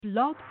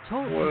Blog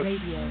Talk What?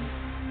 Radio.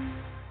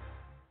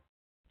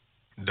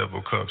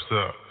 Double cups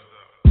up.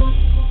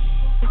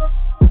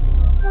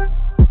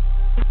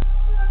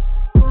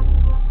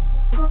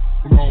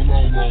 Roll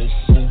on the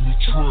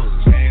train.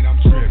 Man,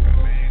 I'm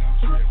tripping.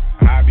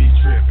 I be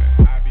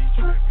tripping.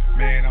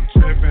 Man, I'm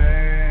tripping.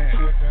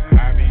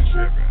 I be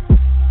tripping.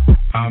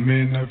 I'm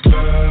in the club.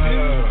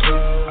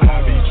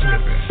 I be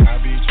tripping.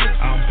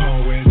 I'm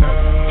pulling up.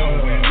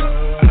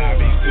 I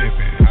be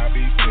sipping.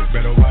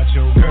 Better watch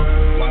your girl.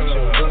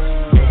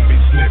 Don't be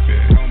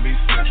slipping.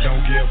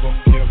 Don't give a.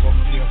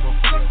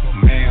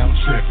 Man, I'm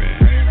tripping.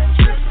 Man, I'm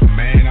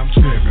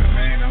tripping.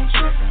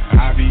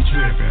 I be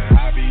tripping. Man, I'm tripping.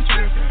 I be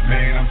tripping.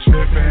 Man, I'm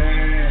tripping.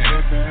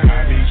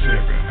 I be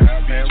tripping.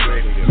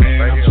 Man,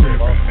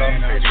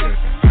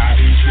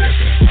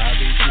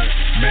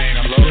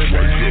 I'm tripping.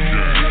 I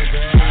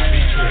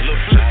be tripping.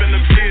 I be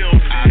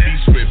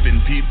tripping.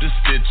 Peep the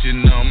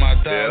stitching on my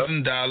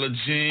 $1,000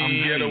 jeans. I'm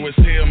ghetto as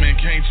hell, man,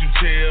 can't you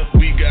tell?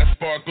 We got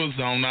sparkles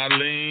on our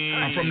lean.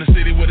 I'm from the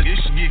city where the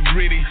ish get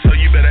gritty, so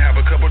you better have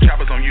a couple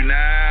choppers on you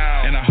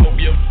now. And I hope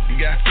you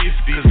got 50,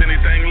 cause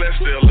anything less,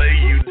 they'll lay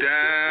you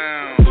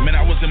down. Man,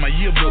 I was in my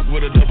yearbook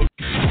with a double.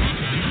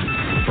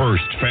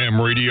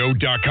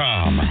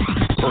 FirstFamRadio.com.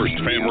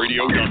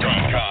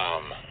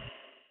 FirstFamRadio.com.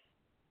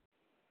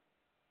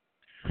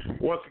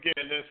 Once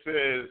again, this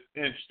is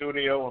In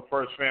Studio on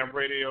First Fam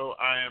Radio.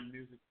 I am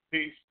Musiq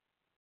Peace.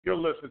 You're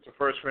listening to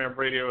First Fam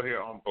Radio here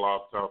on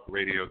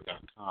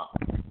blogtalkradio.com.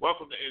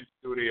 Welcome to In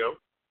Studio.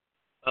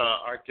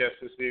 Our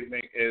guest this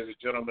evening is a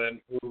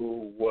gentleman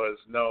who was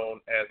known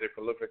as a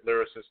prolific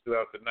lyricist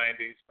throughout the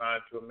 90s,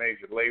 signed to a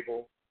major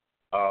label,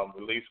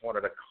 released one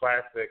of the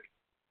classic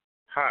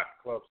hot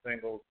club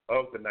singles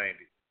of the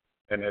 90s,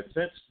 and has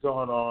since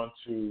gone on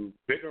to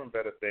bigger and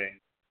better things,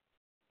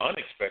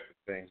 unexpected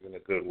things in a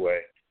good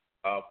way.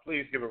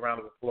 Please give a round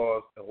of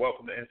applause and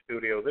welcome to In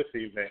Studio this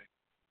evening,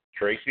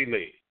 Tracey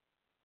Lee.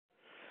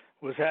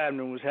 What's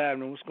happening? What's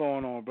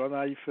going on, brother?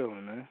 How you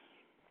feeling, man?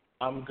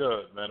 I'm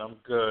good, man. I'm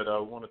good. I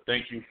want to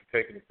thank you for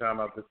taking the time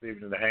out this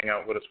evening to hang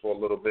out with us for a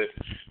little bit.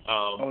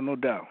 No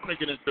doubt. I want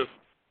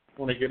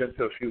to get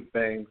into a few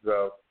things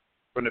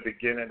from the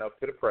beginning up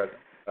to the present.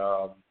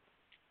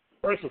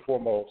 First and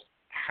foremost,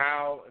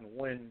 how and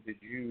when did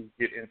you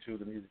get into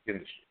the music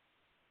industry?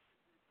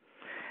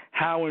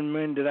 How and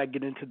when did I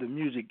get into the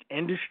music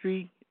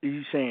industry? Are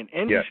you saying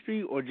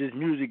industry or just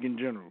music in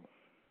general?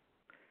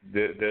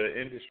 The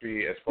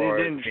industry as far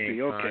as industry,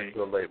 being signed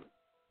to a label.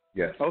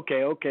 Yes.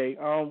 Okay.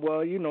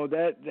 Well,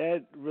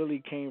 that really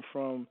came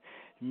from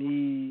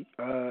me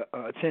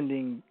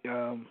attending,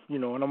 and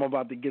I'm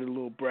about to get a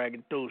little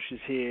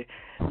braggadocious here,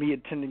 me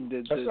attending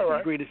the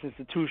greatest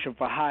institution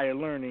for higher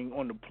learning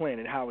on the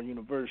planet, Howard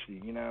University,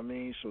 you know what I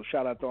mean? So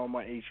shout out to all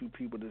my HU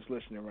people that's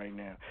listening right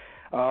now.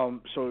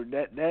 So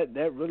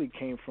that really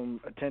came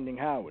from attending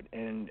Howard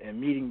and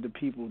meeting the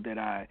people that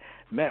I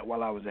met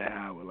while I was at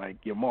Howard, like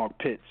your Mark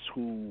Pitts,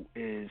 who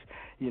is,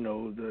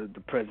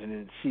 the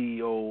president,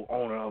 CEO,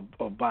 owner of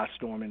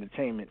Botstorm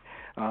Entertainment,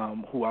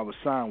 who I was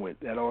signed with.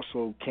 That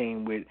also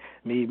came with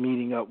me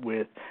meeting up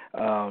with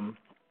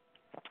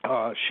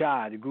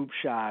Shy, the group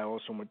Shy,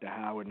 also went to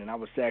Howard, and I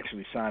was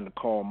actually signed to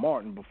Carl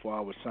Martin before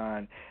I was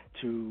signed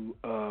to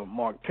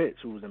Mark Pitts,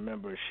 who was a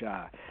member of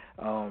Shy.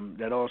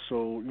 That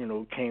also,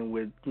 came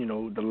with,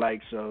 the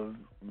likes of,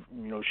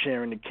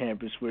 sharing the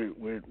campus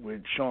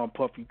with Sean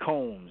Puffy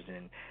Combs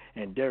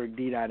and Derek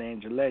D.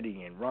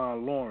 Angeletti and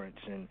Ron Lawrence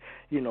and,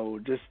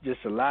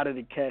 just a lot of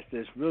the cats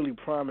that's really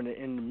prominent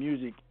in the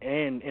music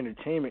and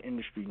entertainment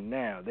industry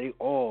now. They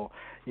all,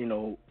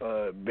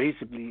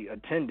 basically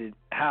attended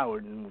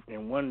Howard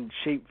in one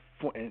shape,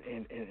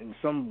 in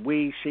some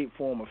way, shape,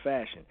 form, or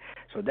fashion.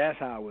 So that's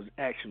how I was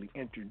actually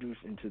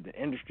introduced into the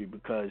industry,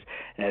 because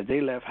as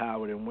they left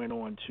Howard and went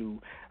on to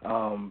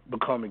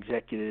become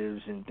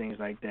executives and things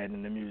like that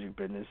in the music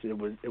business, it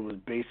was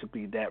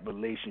basically that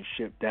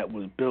relationship that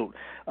was built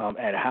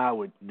at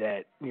Howard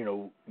that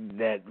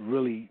that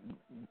really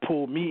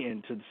pulled me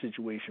into the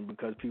situation,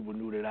 because people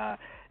knew that I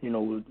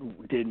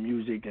did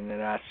music and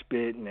that I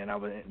spit and that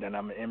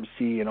I'm an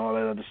MC and all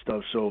that other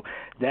stuff. So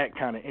that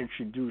kind of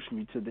introduced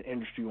me to the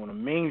industry on a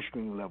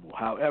mainstream level.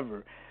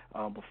 However,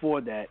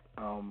 before that,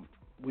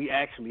 we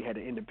actually had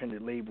an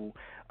independent label.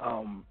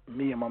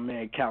 Me and my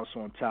man Kaus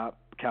on top,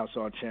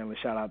 Kausar Chandler,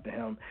 shout out to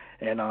him,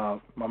 and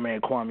my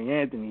man Kwame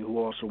Anthony, who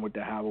also went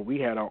to Howard. We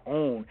had our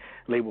own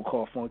label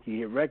called Funky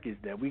Hit Records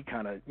that we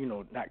kind of,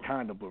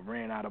 but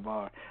ran out of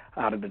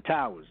the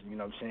towers,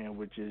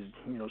 which is,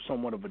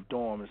 somewhat of a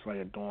dorm. It's like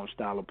a dorm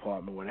style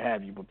apartment, what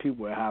have you. But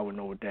people at Howard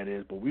know what that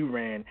is. But we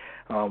ran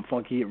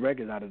Funky Hit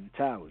Records out of the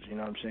towers,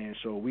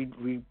 So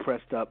we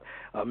pressed up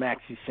a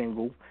maxi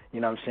single,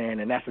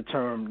 and that's a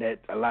term that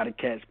a lot of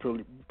cats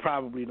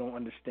probably don't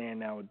understand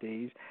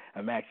nowadays.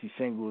 A maxi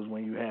single is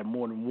when you have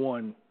more than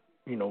one,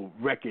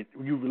 record.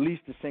 You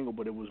released the single,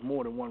 but it was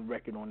more than one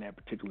record on that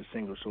particular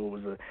single. So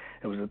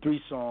it was a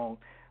 3-song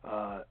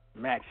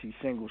maxi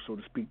single, so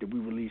to speak, that we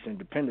released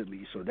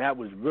independently. So that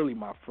was really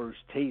my first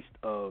taste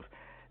of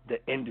the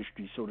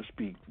industry, so to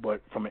speak,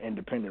 but from an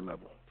independent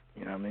level.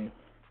 You know what I mean?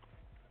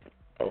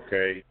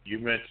 Okay, you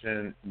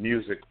mentioned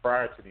music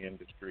prior to the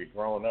industry.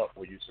 Growing up,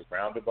 were you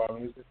surrounded by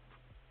music?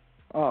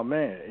 Oh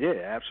man,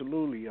 yeah,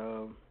 absolutely. It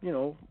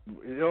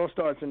all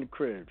starts in the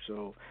crib.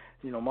 So,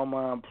 my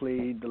mom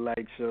played the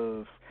likes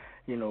of,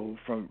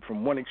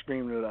 from one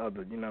extreme to the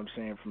other. You know what I'm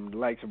saying? From the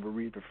likes of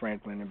Aretha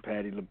Franklin and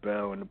Patti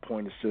LaBelle and the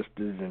Pointer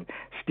Sisters and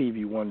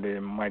Stevie Wonder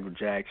and Michael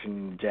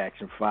Jackson,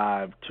 Jackson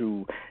 5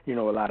 to, a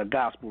lot of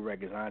gospel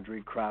records,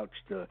 Andre Crouch,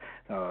 the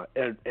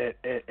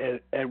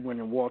Edwin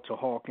and Walter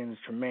Hawkins,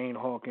 Tremaine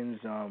Hawkins,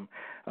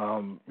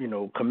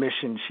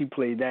 Commission. She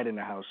played that in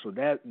the house. So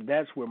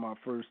that's where my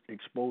first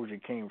exposure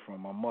came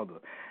from, my mother.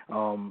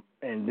 And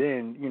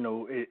then,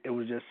 it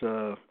was just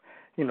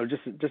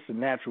a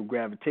natural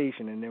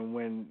gravitation. And then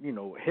when,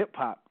 hip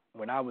hop,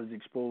 when I was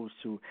exposed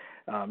to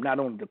not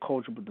only the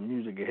culture but the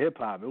music of hip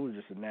hop, it was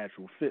just a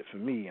natural fit for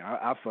me.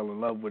 I fell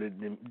in love with it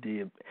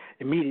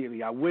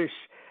immediately. I wish,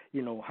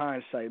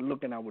 hindsight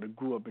looking, I would have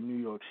grew up in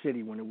New York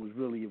City when it was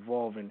really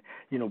evolving,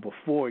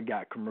 before it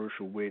got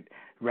commercial with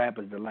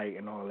Rapper's Delight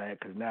and all that.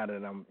 Because now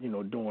that I'm,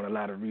 doing a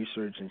lot of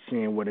research and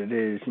seeing what it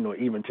is,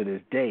 even to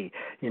this day,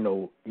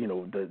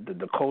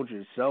 the culture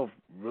itself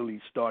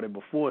really started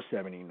before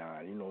 '79.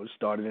 It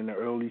started in the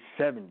early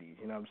 '70s.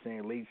 You know what I'm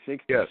saying? Late '60s.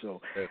 Yes. So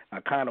Yes.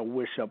 I kind of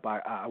wish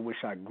I wish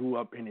I grew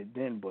up in it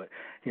then. But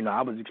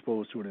I was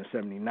exposed to it in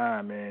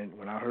 '79, man.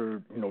 When I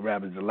heard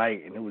Rapper's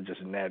Delight, and it was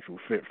just a natural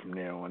fit from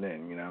there on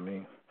in. You know what I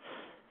mean?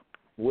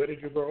 Where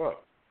did you grow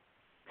up?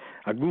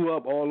 I grew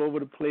up all over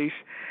the place.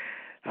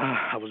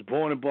 I was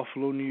born in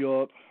Buffalo, New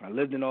York. I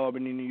lived in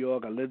Albany, New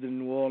York. I lived in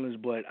New Orleans,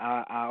 but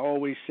I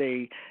always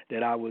say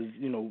that I was,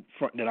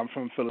 that I'm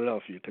from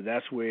Philadelphia because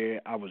that's where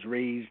I was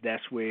raised.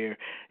 That's where,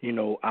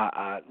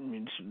 I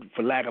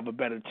for lack of a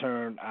better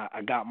term,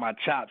 I got my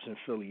chops in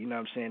Philly. You know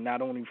what I'm saying?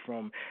 Not only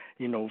from,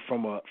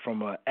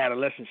 from a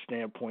adolescent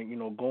standpoint,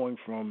 going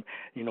from,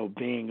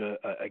 being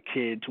a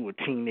kid to a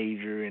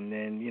teenager and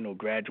then,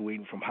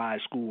 graduating from high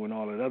school and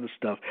all that other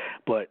stuff,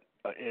 but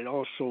it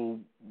also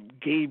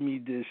gave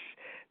me this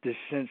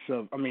sense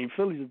of,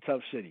 Philly's a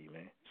tough city,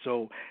 man.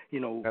 So,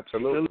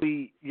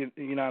 Absolutely. Philly,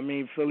 you know what I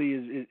mean? Philly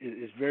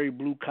is very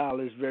blue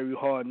collar, it's very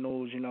hard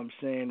nosed, you know what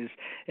I'm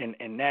saying?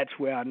 And that's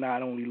where I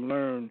not only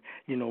learned,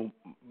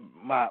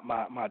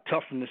 my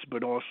toughness,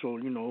 but also,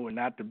 and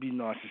not to be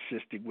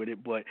narcissistic with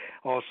it, but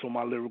also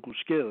my lyrical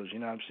skills, you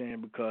know what I'm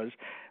saying? Because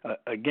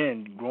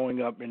again,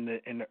 growing up in the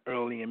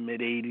early and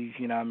mid '80s,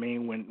 you know what I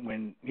mean,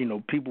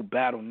 when people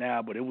battle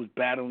now, but it was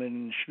battling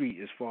in the street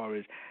as far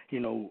as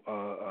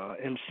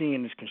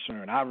MCing is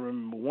concerned. I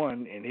remember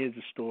one, and here's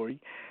the story,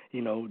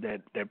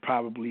 that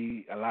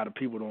probably a lot of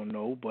people don't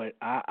know, but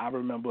I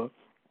remember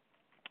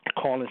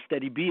calling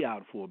Steady B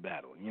out for a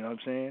battle. You know what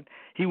I'm saying?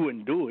 He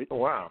wouldn't do it. Oh,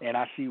 wow. And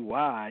I see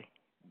why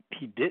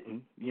he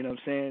didn't, you know what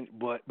I'm saying?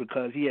 But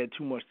because he had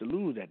too much to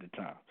lose at the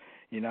time.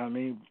 You know what I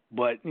mean?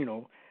 But,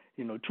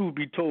 truth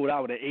be told, I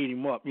would have ate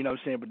him up, you know what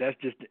I'm saying? But that's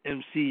just the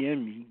MC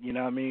in me, you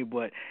know what I mean?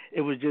 But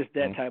it was just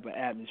that type of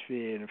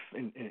atmosphere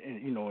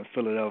in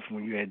Philadelphia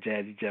when you had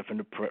Jazzy Jeff and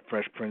the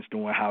Fresh Prince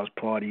doing house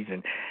parties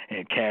and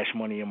Cash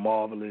Money and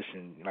Marvelous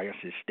and, like I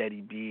said,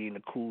 Steady B and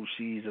the Cool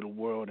C's of the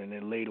world, and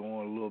then later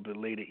on, a little bit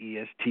later,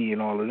 EST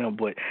and all of them.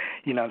 But,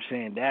 you know what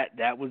I'm saying,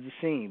 that was the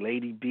scene.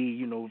 Lady B,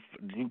 you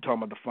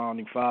talking about the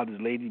founding fathers,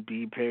 Lady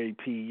B, Perry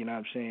P, you know what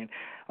I'm saying?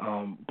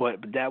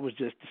 But that was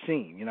just the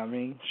scene, you know what I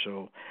mean?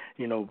 So,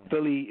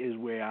 Philly is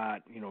where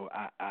I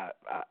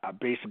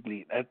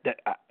basically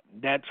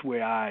that's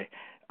where I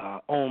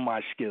own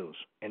my skills,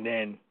 and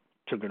then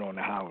took it on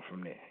to Howard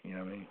from there. You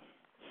know what I mean?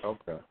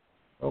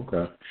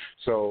 Okay.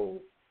 So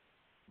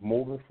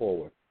moving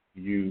forward,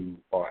 you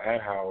are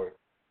at Howard.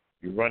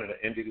 You're running an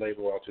indie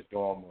label out your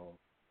dorm room.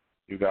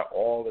 You got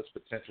all this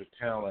potential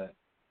talent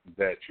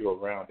that you're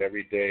around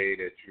every day,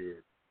 that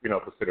you're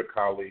consider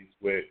colleagues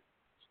with,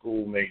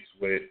 schoolmates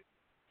with,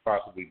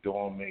 possibly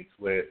dorm mates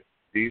with.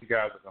 These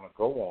guys are going to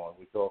go on.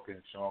 We're talking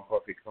Sean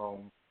Puffy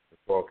Combs.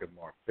 We're talking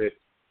Mark Pitts.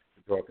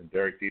 We're talking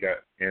Derek D.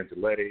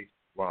 Angeletti,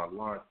 Ron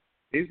Lawrence.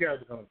 These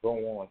guys are going to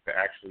go on to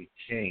actually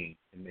change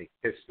and make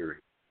history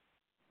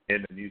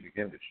in the music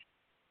industry.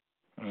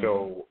 Mm-hmm.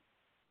 So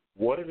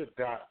what are the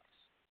dots,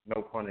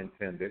 no pun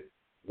intended,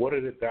 what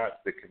are the dots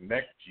that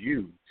connect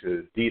you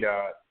to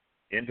D-Dot,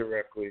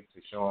 indirectly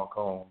to Sean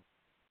Combs,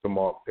 to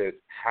Mark Pitts?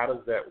 How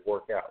does that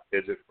work out?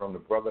 Is it from the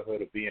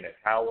brotherhood of being at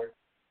Howard,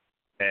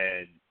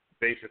 and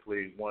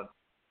basically once,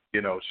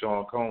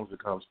 Sean Combs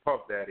becomes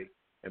Puff Daddy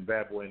and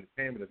Bad Boy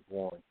Entertainment is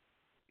born,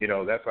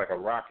 that's like a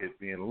rocket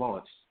being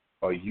launched.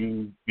 Are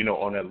you,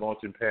 on that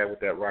launching pad with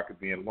that rocket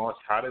being launched?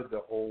 How does the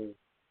whole,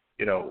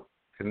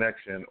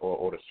 connection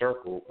or the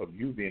circle of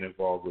you being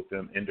involved with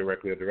them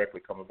indirectly or directly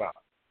come about?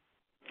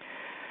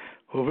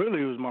 Well,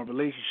 really, it was my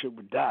relationship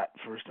with Dot,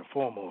 first and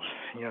foremost.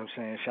 You know what I'm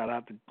saying? Shout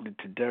out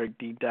to Derek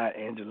D.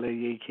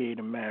 Angeletti, a.k.a.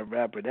 the Mad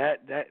Rapper.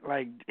 That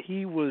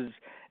he was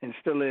and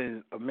still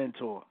is a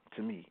mentor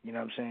to me. You know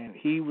what I'm saying?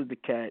 He was the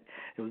cat.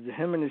 It was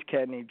him and his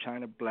cat named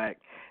China Black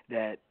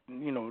that,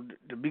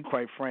 to be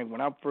quite frank,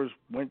 when I first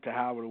went to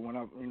Howard, when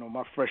I,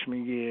 my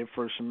freshman year,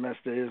 first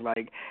semester, it's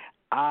like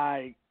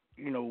I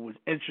was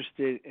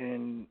interested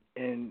in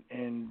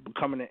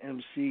becoming an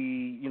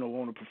MC,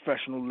 on a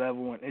professional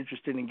level and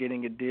interested in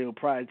getting a deal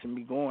prior to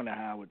me going to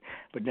Howard.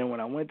 But then when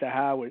I went to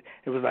Howard,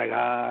 it was like,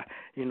 I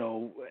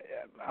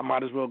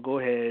might as well go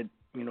ahead,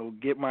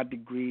 get my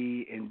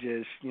degree and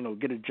just,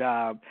 get a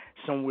job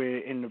somewhere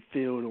in the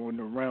field or in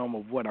the realm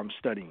of what I'm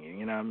studying,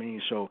 you know what I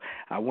mean? So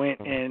I went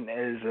in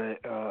as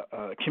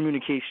a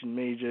communication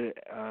major,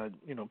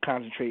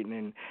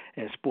 concentrating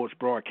in sports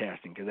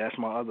broadcasting, because that's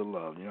my other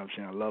love, you know what I'm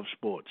saying? I love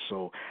sports.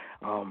 So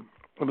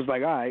it was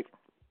like, all right,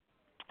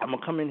 I'm going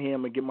to come in here,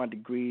 I'm going to get my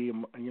degree,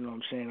 I'm going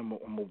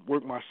to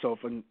work myself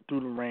through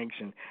the ranks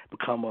and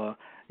become a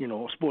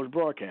sports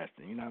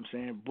broadcaster, you know what I'm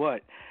saying?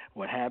 But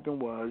what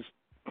happened was,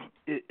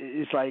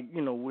 it's like,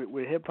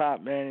 with hip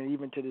hop, man, and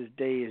even to this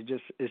day,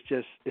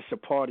 it's a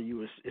part of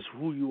you. It's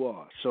who you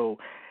are. So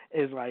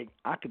it's like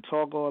I could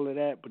talk all of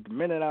that, but the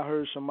minute I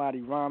heard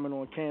somebody rhyming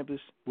on campus,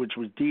 which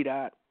was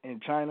D-Dot in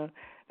China,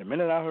 the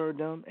minute I heard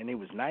them and it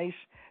was nice,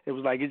 it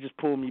was like it just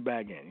pulled me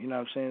back in. You know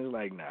what I'm saying? It's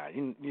like,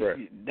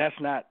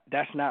 nah,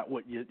 that's not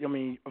what you. I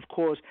mean, of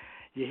course,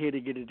 you're here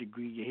to get a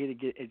degree, you're here to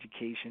get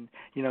education.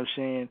 You know what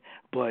I'm saying?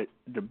 But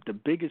the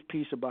biggest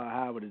piece about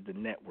Howard is the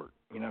network.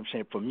 You know what I'm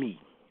saying? For me.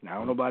 Now, I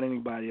don't know about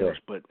anybody else,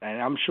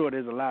 and I'm sure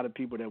there's a lot of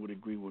people that would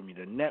agree with me.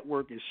 The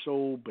network is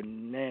so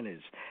bananas.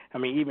 I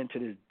mean, even to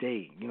this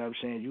day, you know what I'm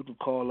saying? You can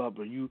call up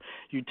or you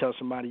tell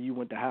somebody you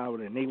went to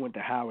Howard and they went to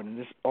Howard, and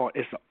it's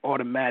an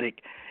automatic,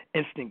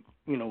 instant,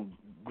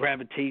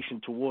 gravitation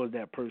towards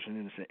that person,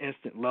 and it's an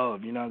instant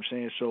love, you know what I'm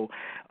saying? So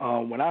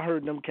when I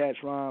heard them cats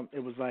rhyme,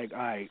 it was like, all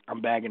right, I'm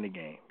back in the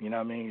game, you know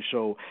what I mean?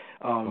 So,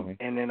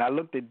 and then I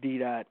looked at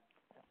D-Dot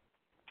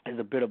as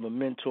a bit of a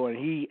mentor, and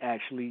he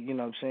actually, you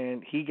know what I'm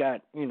saying, he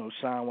got,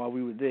 signed while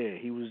we were there.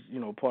 He was,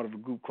 part of a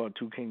group called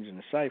Two Kings in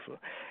the Cypher.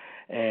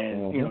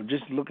 And,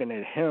 just looking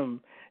at him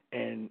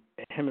and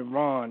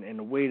Ron and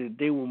the way that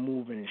they were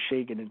moving and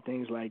shaking and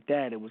things like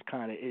that, it was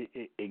kind of,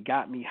 it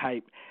got me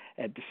hyped.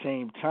 At the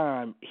same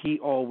time, he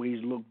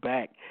always looked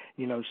back,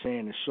 you know what I'm saying,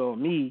 and saw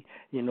me,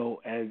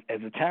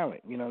 as a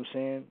talent, you know what I'm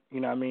saying?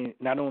 You know what I mean?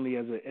 Not only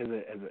as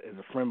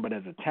a friend, but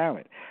as a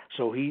talent.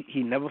 So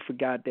he never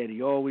forgot that.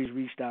 He always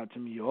reached out to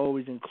me. He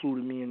always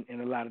included me in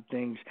a lot of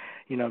things,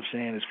 you know what I'm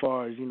saying, as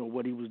far as,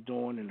 what he was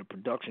doing and the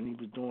production he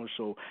was doing.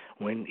 So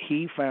when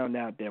he found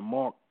out that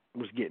Mark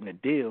was getting a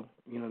deal,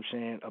 you know what I'm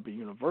saying, up at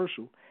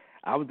Universal,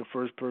 I was the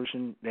first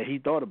person that he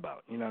thought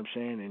about, you know what I'm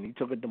saying? And he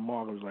took it to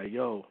Mark and was like,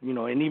 yo,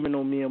 and even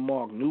though me and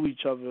Mark knew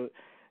each other,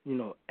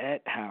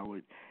 at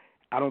Howard,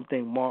 I don't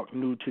think Mark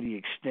knew to the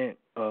extent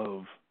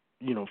of,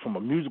 from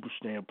a musical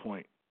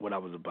standpoint, what I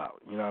was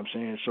about, you know what I'm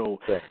saying? So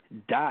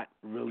Dot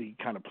really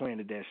kind of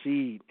planted that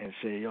seed and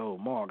said, yo,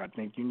 Mark, I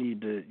think you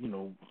need to,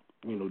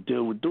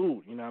 deal with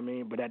dude, you know what I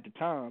mean? But at the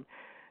time,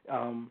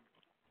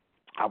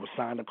 I was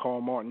signed to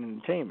Carl Martin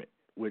Entertainment,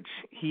 which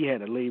he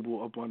had a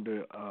label up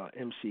under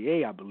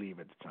MCA, I believe,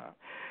 at the time.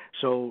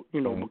 So,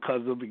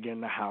 because of,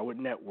 again, the Howard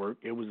Network,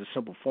 it was a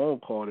simple phone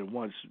call that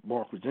once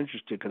Mark was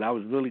interested, because I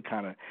was really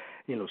kind of,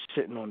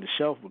 sitting on the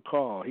shelf with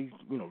Carl. He,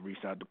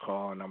 reached out to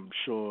Carl, and I'm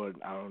sure,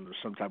 I don't know,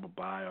 some type of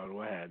buyout or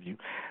what have you.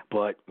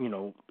 But,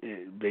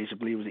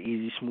 basically it was an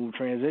easy, smooth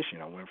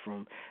transition. I went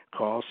from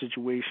Carl's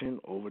situation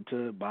over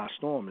to By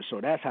Storm. And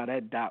so that's how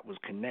that Dot was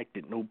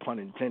connected, no pun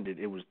intended.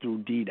 It was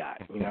through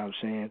D-Dot, you know what I'm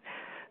saying?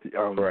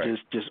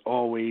 Just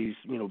always,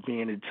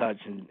 being in touch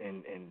and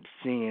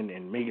seeing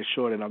and making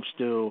sure that I'm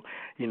still,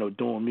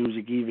 doing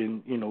music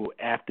even,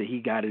 after he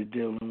got his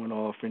deal and went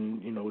off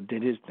and,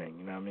 did his thing,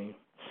 you know what I mean?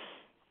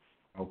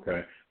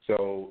 Okay.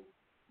 So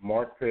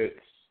Mark Pitts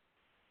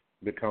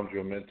becomes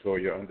your mentor.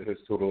 You're under his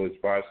tutelage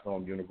by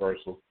Storm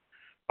Universal.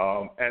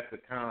 At the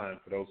time,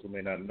 for those who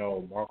may not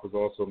know, Mark was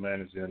also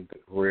managing the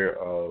career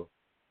of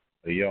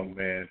a young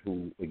man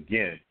who,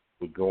 again,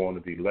 would go on to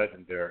be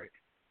legendary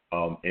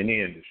in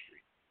the industry.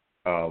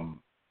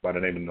 By the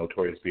name of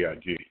Notorious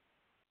B.I.G.,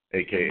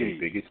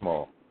 a.k.a. Biggie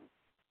Small.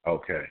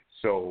 Okay,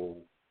 so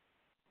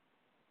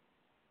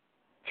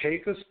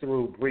take us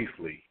through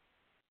briefly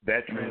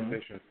that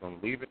transition from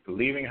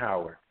leaving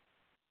Howard,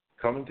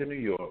 coming to New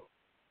York,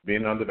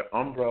 being under the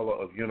umbrella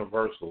of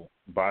Universal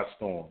by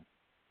Storm,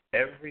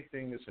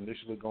 everything that's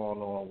initially going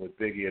on with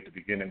Biggie at the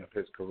beginning of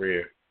his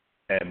career,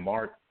 and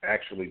Mark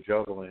actually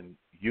juggling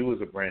you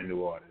as a brand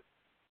new artist.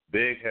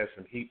 Big has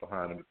some heat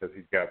behind him because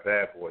he's got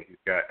Bad Boy. He's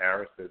got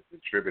Aris as the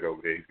distributor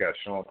over there. He's got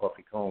Sean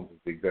Puffy Combs as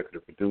the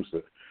executive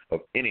producer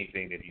of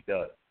anything that he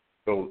does.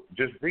 So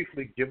just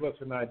briefly give us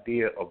an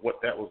idea of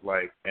what that was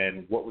like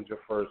and what was your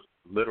first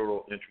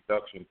literal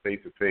introduction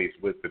face-to-face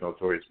with the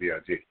Notorious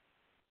B.I.G.?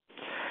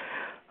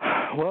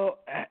 Well,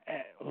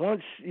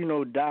 once,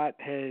 Dot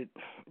had,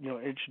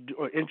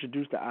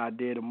 introduced the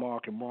idea to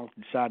Mark, and Mark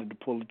decided to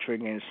pull the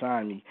trigger and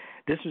sign me,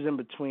 this was in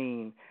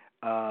between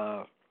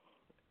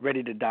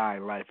Ready to Die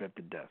and Life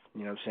After Death.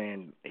 You know what I'm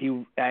saying?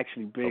 He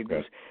actually, Big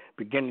was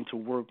beginning to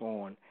work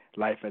on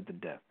Life After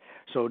Death.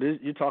 So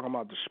you're talking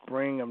about the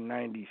spring of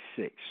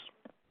 '96.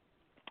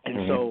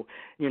 And so,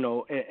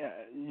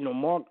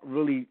 Mark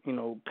really,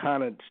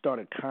 kind of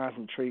started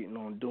concentrating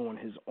on doing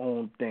his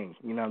own thing.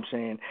 You know what I'm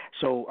saying?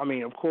 So, I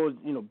mean, of course,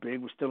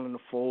 Big was still in the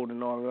fold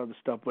and all the other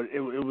stuff, but it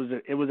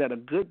was at a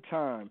good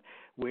time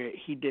where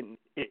he didn't.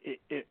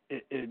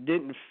 It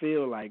didn't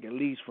feel like, at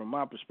least from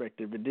my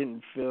perspective, it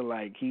didn't feel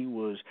like he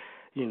was,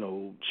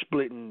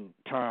 splitting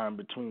time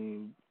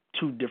between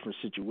two different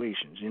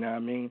situations, you know what I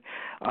mean?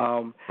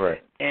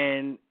 Right.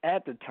 And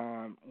at the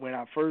time, when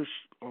I first,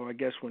 or I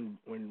guess when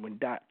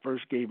Dot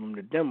first gave him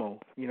the demo,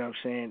 you know what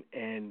I'm saying,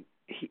 and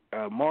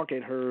Mark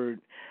had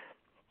heard,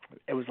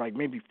 it was like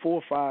maybe 4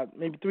 or 5,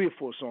 maybe 3 or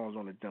 4 songs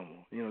on the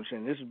demo. You know what I'm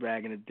saying? This was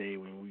back in the day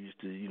when we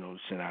used to,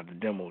 send out the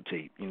demo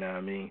tape. You know what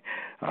I mean?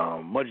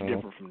 Much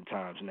different from the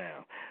times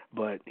now.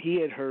 But he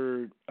had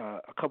heard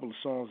a couple of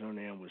songs on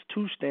there, and was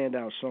 2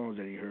 standout songs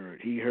that he heard.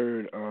 He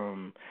heard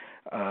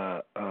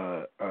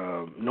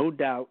No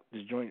Doubt,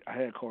 this joint I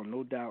had called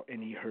No Doubt,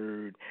 and he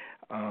heard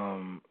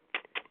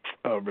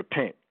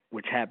Repent,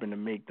 which happened to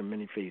make the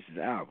Many Faces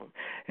album.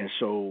 And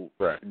so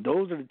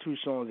those are the 2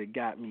 songs that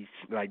got me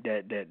like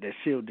that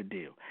sealed the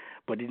deal.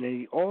 But then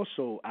he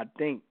also, I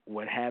think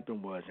what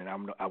happened was, and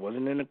I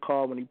wasn't in the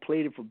car when he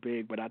played it for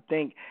Big, but I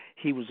think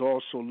he was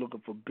also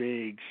looking for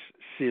Big's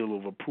seal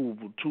of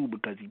approval too,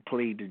 because he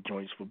played the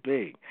joints for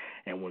Big.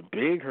 And when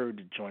Big heard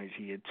the joints,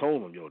 he had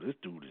told him, yo, this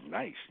dude is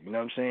nice. You know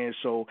what I'm saying?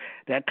 So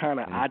that kind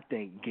of, I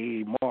think,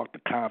 gave Mark the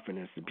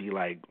confidence to be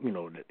like,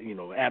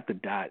 after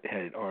Dot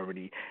had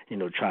already,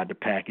 tried to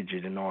package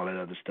it and all that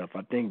other stuff.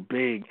 I think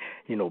Big,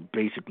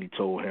 basically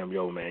told him,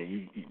 yo,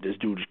 man, this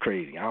dude is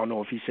crazy. I don't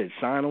know if he said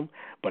sign him,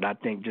 but I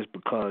think just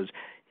because,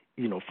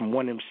 from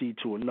one MC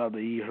to another,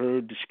 he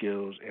heard the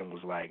skills and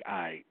was like, all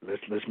right,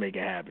 let's make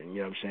it happen.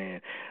 You know what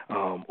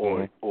I'm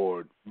saying?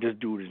 Or this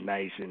dude is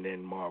nice, and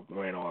then Mark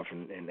went off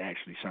and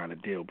actually signed a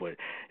deal. But,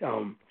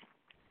 and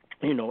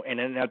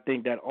then I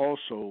think that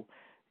also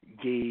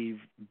gave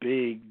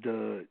Big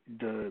the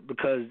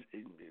because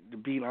the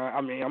beat.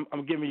 I mean,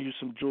 I'm giving you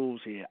some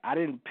jewels here. I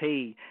didn't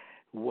pay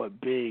what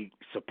Big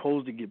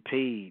supposed to get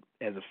paid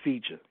as a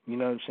feature. You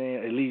know what I'm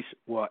saying? At least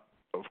what.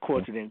 Of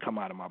course, it didn't come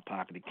out of my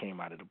pocket. It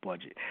came out of the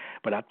budget.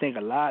 But I think a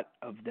lot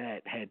of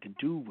that had to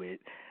do with,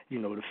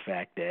 the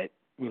fact that,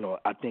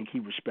 I think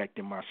he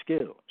respected my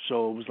skill.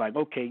 So it was like,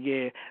 okay,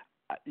 yeah,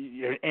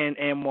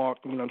 and Mark,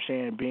 you know what I'm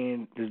saying,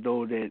 being as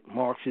though that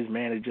Mark's his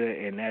manager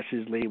and that's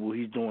his label,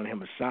 he's doing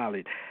him a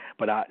solid.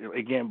 But I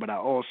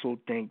also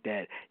think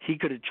that he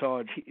could have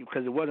charged,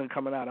 because it wasn't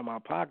coming out of my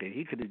pocket,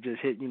 he could have just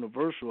hit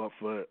Universal up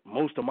for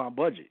most of my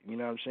budget, you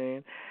know what I'm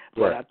saying?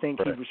 But I think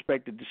he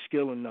respected the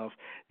skill enough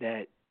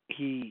that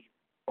he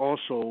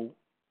also,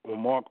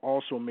 Mark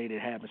also made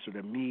it happen so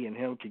that me and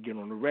him could get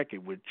on the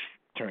record, which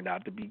turned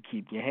out to be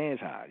Keep Your Hands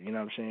High. You know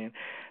what I'm saying?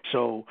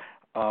 So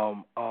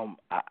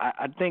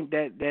I think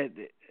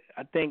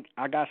I think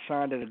I got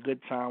signed at a good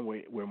time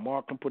where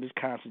Mark can put his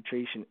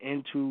concentration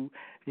into,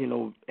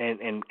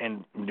 and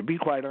to be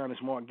quite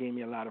honest, Mark gave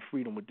me a lot of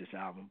freedom with this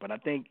album. But I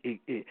think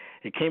it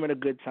came at a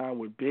good time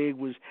where Big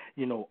was,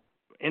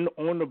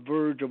 on the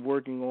verge of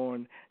working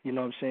on,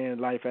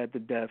 Life After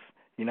Death.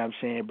 You know what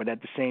I'm saying? But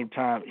at the same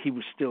time, he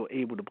was still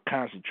able to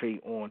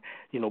concentrate on,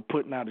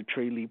 putting out a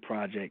Trey Lee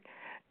project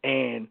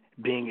and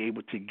being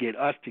able to get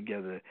us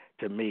together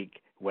to make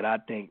what I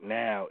think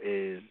now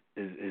is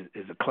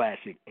a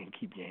classic and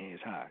Keep Your Hands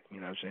High.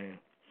 You know what I'm saying?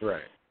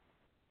 Right.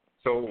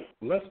 So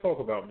let's talk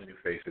about Many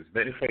Faces.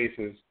 Many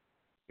Faces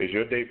is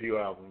your debut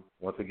album,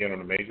 once again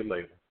on a major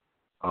label,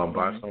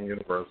 by Sony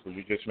Universal.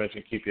 You just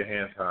mentioned Keep Your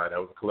Hands High. That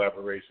was a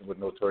collaboration with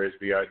Notorious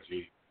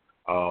B.I.G.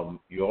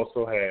 You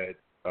also had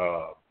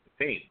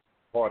theme,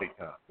 Party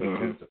Time,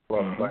 which is a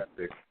club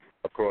classic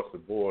across the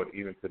board,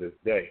 even to this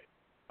day.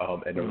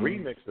 And the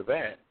remix of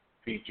that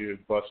featured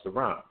Busta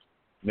Rhymes.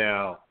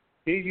 Now,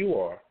 here you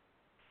are,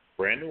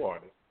 brand new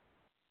artist,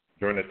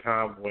 during a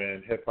time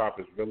when hip-hop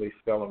is really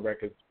selling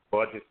records,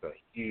 budgets are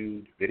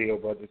huge, video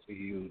budgets are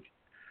huge,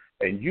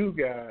 and you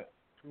got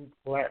 2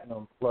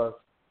 platinum-plus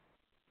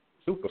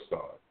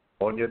superstars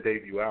on your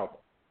debut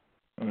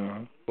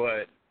album.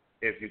 But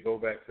if you go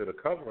back to the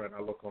cover and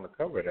I look on the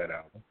cover of that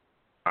album,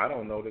 I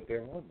don't know that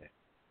they're on there.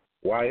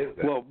 Why is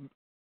that?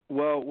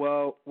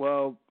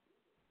 Well,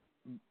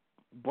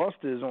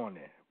 Busta is on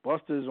there.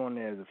 Busta is on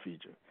there as a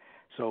feature.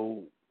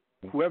 So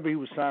whoever he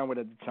was signed with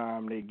at the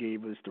time, they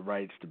gave us the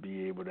rights to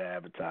be able to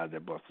advertise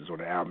that Busta's on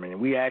the album. And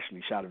we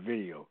actually shot a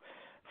video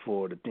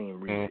for the theme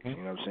remix,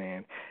 you know what I'm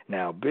saying?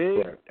 Now,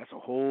 Big, that's a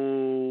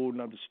whole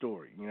nother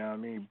story, you know what I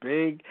mean?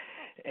 Big,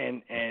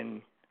 and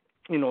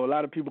a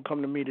lot of people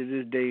come to me to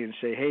this day and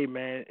say, hey,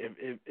 man,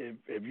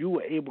 if you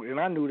were able, and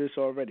I knew this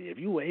already, if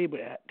you were able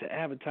to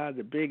advertise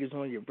the Big is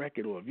on your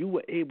record, or if you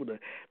were able to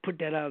put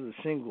that out as a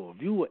single,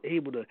 if you were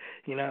able to,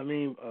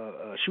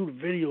 shoot a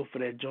video for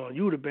that joint,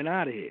 you would have been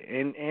out of here.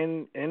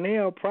 And they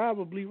are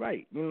probably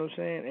right, you know what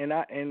I'm saying?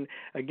 And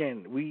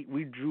again,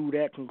 we drew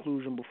that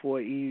conclusion before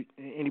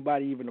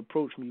anybody even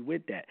approached me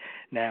with that.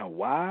 Now,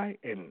 why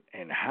and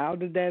how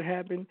did that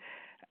happen?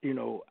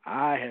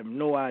 I have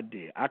no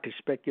idea. I could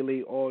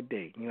speculate all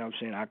day. You know what I'm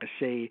saying? I could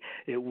say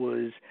it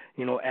was,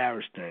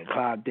 Ariston,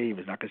 Clive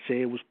Davis. I could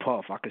say it was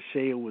Puff. I could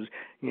say it was,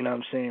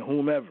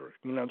 whomever.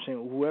 You know what I'm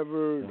saying?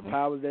 Whoever the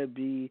powers that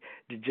be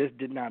that just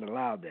did not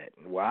allow that.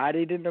 Why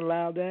they didn't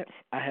allow that,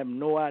 I have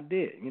no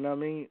idea. You know what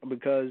I mean?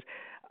 Because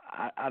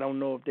I don't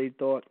know if they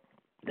thought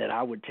that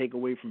I would take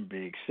away from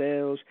Big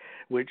sales,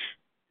 which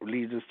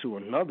leads us to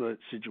another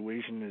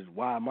situation is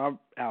why my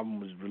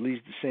album was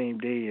released the same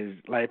day as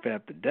Life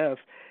After Death.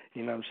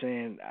 You know what I'm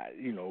saying?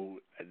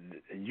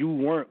 You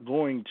weren't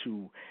going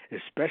to,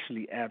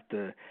 especially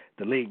after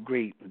the late,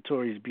 great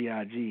Notorious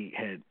B.I.G.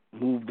 had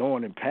moved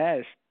on and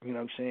passed, you know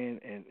what I'm saying,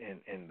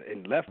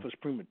 and left us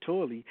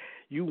prematurely,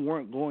 you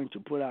weren't going to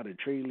put out a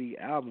Trey Lee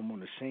album on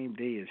the same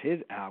day as his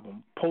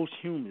album,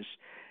 posthumous,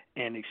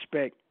 and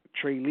expect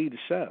Trey Lee to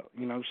sell,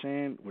 you know what I'm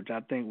saying, which I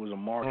think was a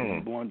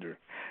marketing blunder.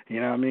 You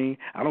know what I mean?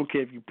 I don't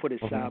care if you put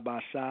it side by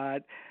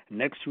side,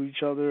 next to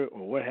each other,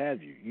 or what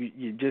have you.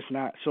 You're just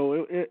not.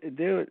 So,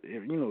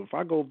 if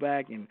I go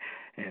back and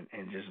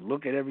just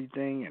look at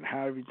everything and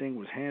how everything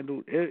was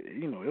handled,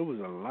 it was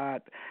a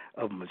lot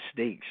of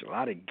mistakes, a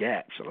lot of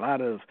gaps, a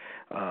lot of,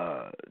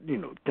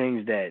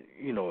 things that,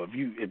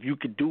 if you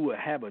could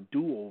have a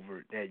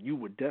do-over, that you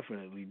would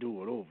definitely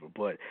do it over.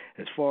 But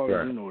as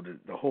far as,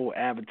 the whole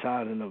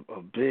advertising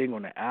of Big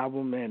on the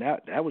album, man,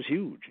 that was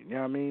huge. You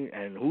know what I mean?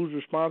 And who's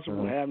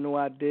responsible? I have no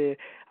idea.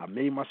 I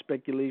made my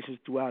speculations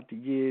throughout the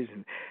years,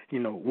 and,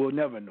 we'll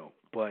never know.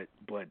 But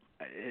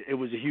it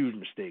was a huge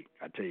mistake,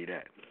 I tell you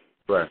that.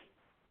 Right.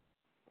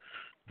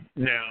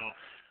 Now,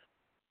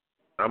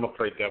 I'm going to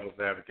play devil's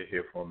advocate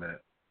here for a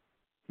minute.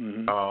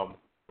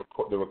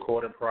 The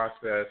recording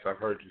process, I've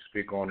heard you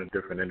speak on in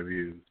different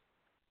interviews.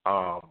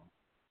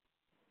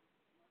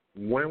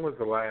 When was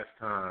the last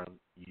time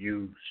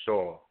you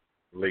saw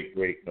late,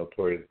 great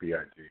Notorious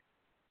B.I.G.?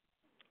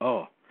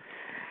 Oh,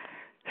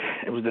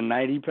 it was the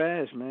night he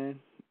passed, man.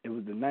 It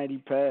was the night he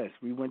passed.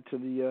 We went to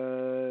we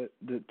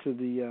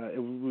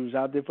was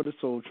out there for the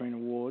Soul Train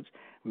Awards.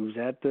 We was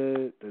at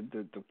the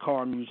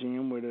car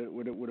museum where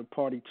the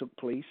party took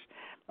place.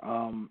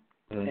 And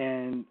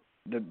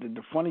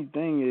the funny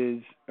thing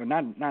is, or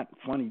not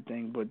funny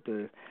thing, but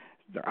the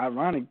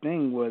ironic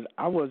thing was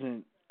I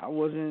wasn't,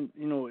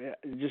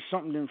 just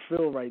something didn't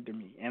feel right to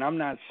me. And I'm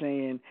not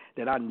saying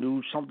that I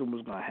knew something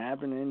was going to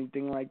happen or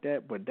anything like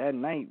that, but that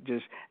night,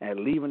 just at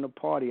leaving the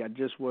party, I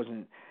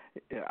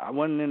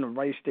wasn't in the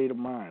right state of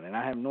mind, and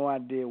I have no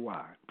idea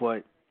why.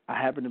 But I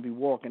happened to be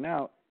walking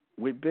out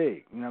with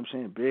Big. You know what I'm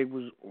saying? Big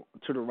was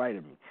to the right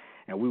of me.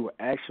 And we were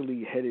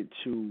actually headed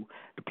to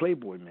the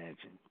Playboy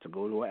Mansion to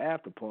go to an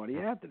after party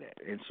after that.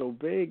 And so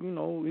Big, he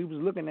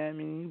was looking at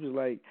me, and he was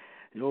like,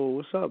 yo,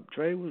 what's up,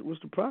 Trey?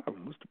 What's the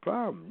problem? What's the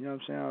problem? You know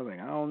what I'm saying? I was like,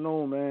 I don't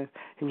know, man.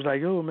 He was like,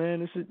 yo,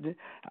 man,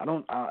 I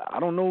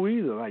don't know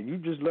either. Like, you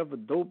just left a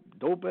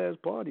dope ass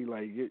party.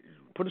 Like,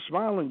 put a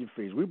smile on your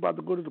face. We're about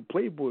to go to the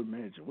Playboy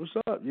Mansion. What's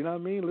up? You know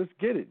what I mean? Let's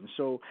get it. And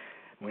so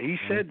when he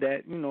said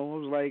that, I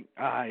was like,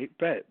 all right,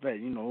 bet.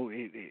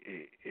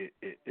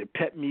 It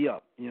pepped me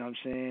up. You know what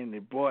I'm saying?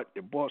 It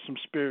brought some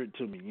spirit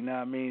to me. You know what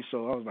I mean?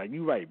 So I was like,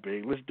 you right,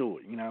 Big. Let's do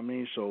it. You know what I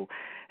mean? So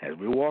as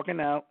we're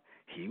walking out,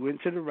 he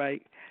went to the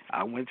right,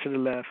 I went to the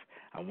left.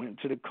 I went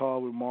to the car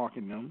with Mark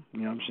and them,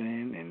 you know what I'm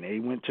saying? And they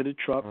went to the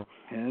truck,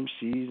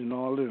 MCs and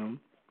all of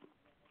them.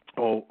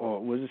 Or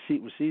was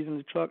C's in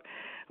the truck?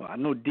 Well, I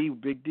know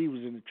Big D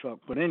was in the truck.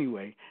 But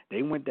anyway,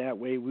 they went that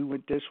way, we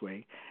went this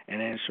way.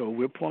 And then so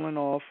we're pulling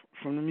off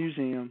from the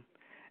museum,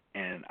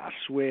 and I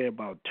swear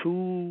about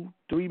 2-3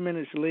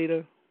 minutes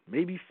later,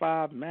 maybe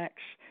 5 max,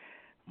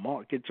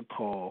 Mark gets a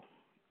call.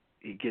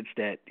 He gets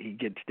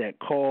that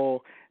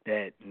call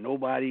that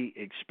nobody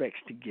expects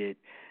to get,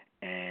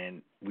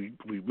 and we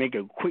make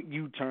a quick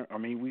U-turn. I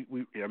mean,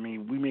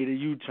 we made a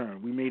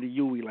U-turn. We made a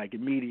U-turn like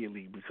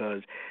immediately, because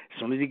as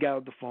soon as he got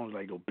off the phone, it was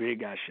like, yo,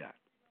 Big got shot.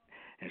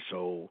 And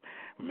so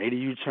we made a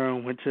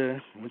U-turn, went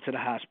to the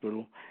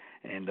hospital,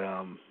 and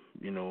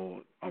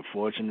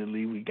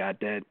unfortunately we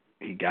got that.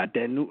 He got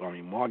that news.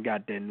 Mark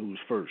got that news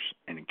first,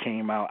 and it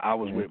came out. I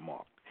was with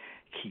Mark.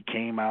 He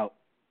came out,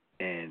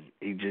 and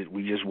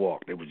we just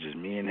walked. It was just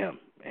me and him,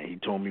 and he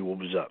told me what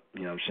was up.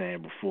 You know what I'm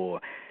saying?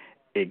 Before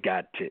it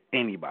got to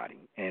anybody,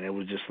 and it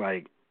was just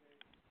like,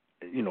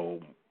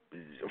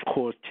 of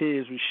course,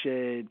 tears were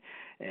shed,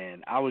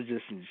 and I was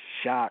just in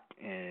shock,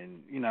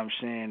 and you know what I'm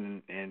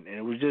saying, and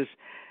it was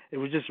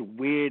just a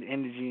weird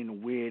energy and a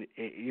weird,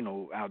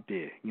 out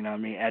there, you know what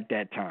I mean, at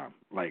that time,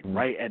 like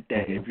right at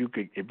that, if you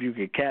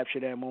could capture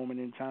that moment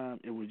in time,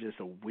 it was just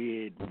a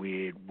weird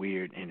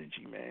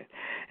energy, man.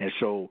 And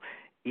so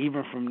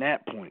even from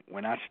that point,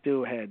 when I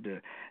still had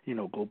to,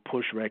 go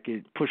push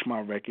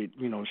my record,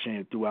 you know what I'm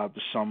saying, throughout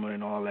the summer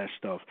and all that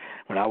stuff,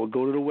 when I would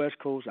go to the West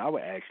Coast, I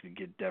would actually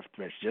get death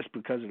threats just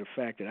because of the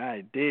fact that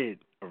I did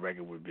a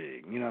record with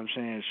Big, you know what I'm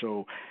saying?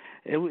 So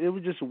it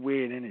was just a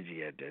weird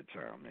energy at that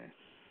time, man.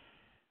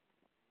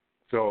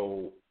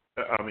 So,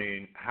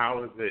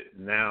 how is it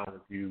now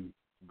with you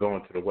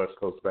going to the West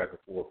Coast back and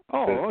forth.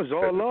 Oh, it's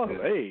all love.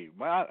 Hey,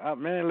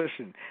 man,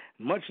 listen,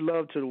 much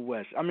love to the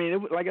West. I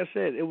mean, like I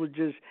said, it was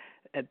just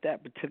at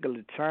that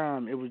particular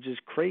time, it was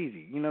just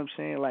crazy. You know what I'm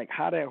saying? Like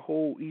how that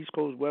whole East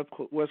Coast,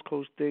 West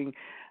Coast thing.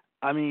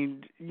 I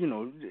mean, you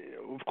know,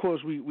 of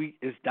course we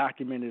it's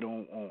documented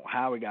on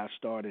how it got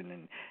started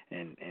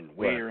and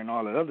where and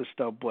all that other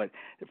stuff. But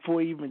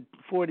for it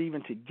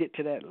even to get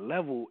to that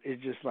level,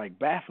 it's just like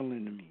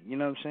baffling to me. You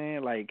know what I'm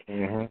saying? Like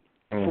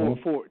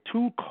for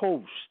two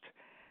coasts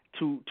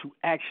to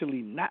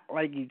actually not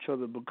like each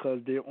other because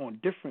they're on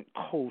different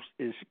coasts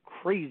is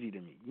crazy to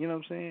me. You know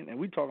what I'm saying? And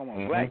we talking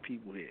about black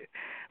people here.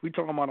 We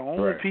talking about our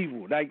own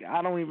people. Like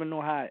I don't even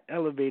know how it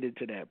elevated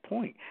to that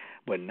point.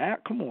 But now,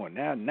 come on,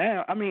 now.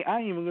 I mean, I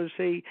ain't even gonna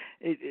say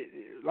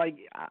it like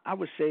I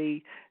would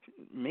say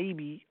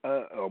maybe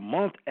a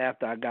month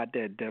after I got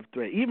that death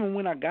threat. Even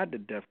when I got the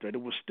death threat,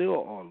 it was still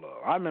all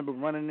love. I remember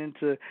running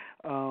into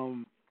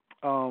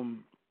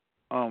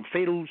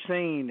Fatal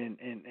Hussein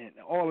and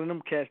all of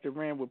them cats that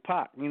ran with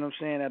Pac, you know what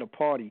I'm saying, at a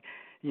party,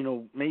 you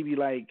know, maybe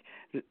like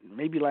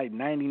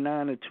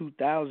 99 or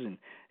 2000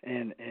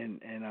 and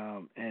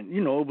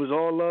you know, it was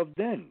all love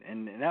then.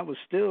 And that was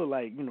still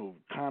like, you know,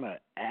 kind of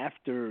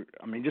after,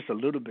 I mean, just a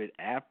little bit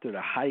after the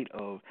height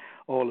of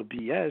all the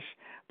BS,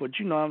 but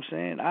you know what I'm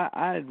saying?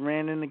 I had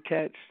ran into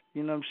cats,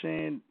 you know what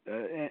I'm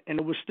saying? And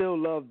it was still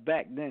love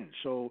back then.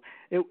 So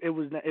it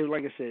was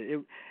like I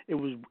said, it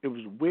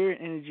was weird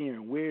energy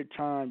and weird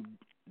time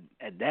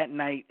at that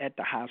night at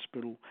the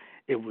hospital.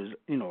 It was,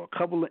 you know, a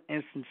couple of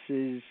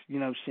instances, you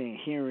know what I'm saying,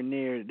 here and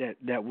there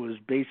that was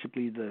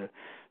basically the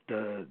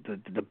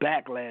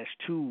backlash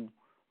to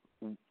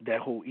that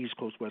whole East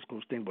Coast, West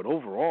Coast thing. But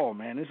overall,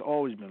 man, it's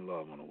always been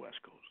love on the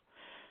West Coast.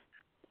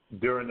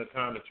 During the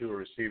time that you were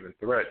receiving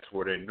threats,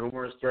 were there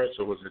numerous threats,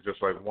 or was it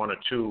just like one or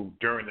two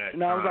during that time?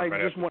 No, it was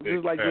like just one. It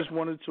was like just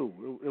one or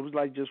two. It was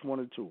like just one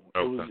or two.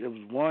 Okay. It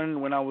was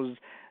one when I was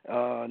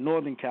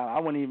Northern Cal. I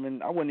wasn't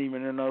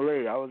even in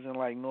LA. I was in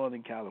like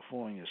Northern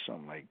California or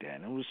something like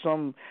that. And it was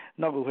some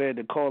knucklehead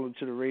that called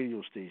into the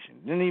radio station.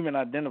 Didn't even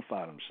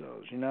identify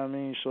themselves. You know what I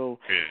mean? So,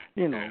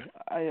 you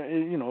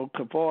know,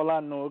 for all I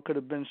know, it could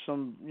have been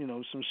some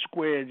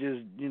square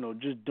just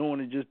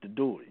doing it just to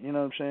do it. You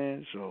know what I'm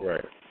saying? So.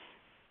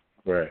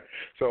 Right.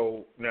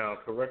 So now,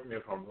 correct me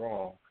if I'm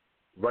wrong.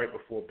 Right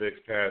before Big's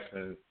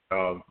passing,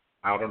 out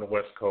on the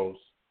West Coast,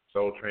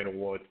 Soul Train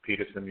Awards,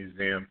 Peterson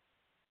Museum.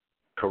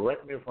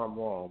 Correct me if I'm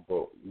wrong,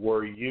 but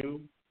were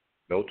you,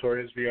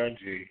 Notorious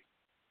B.I.G.,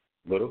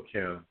 Little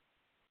Kim,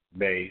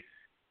 Mace,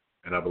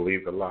 and I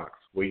believe the Locks,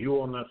 were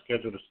you on that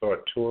schedule to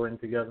start touring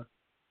together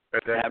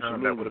at that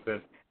time? That would have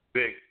been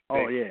big.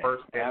 Oh yeah,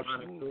 first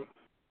absolutely. Okay.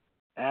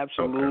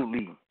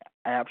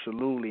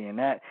 Absolutely, and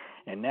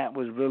that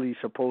was really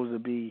supposed to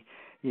be,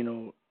 you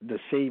know, the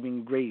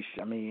saving grace.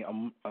 I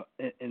mean,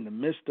 in the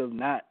midst of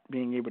not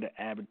being able to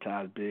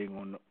advertise big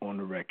on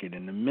the record,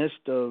 in the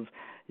midst of,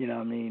 you know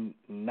what I mean,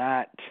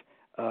 not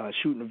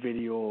shooting a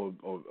video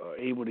or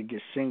able to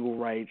get single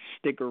rights,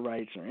 sticker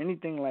rights, or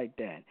anything like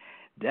that,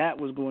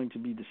 that was going to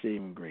be the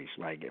saving grace.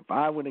 Like, if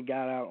I would have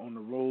got out on the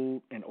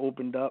road and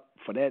opened up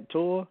for that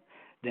tour,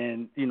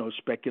 then, you know,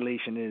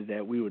 speculation is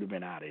that we would have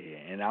been out of here.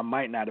 And I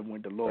might not have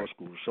went to law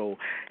school. So,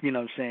 you know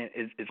what I'm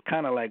saying, it's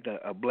kind of like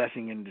a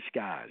blessing in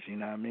disguise, you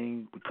know what I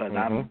mean? Because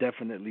I'm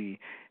definitely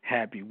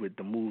happy with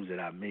the moves that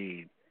I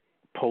made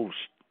post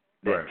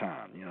that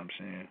time, you know what I'm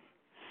saying?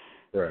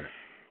 Right.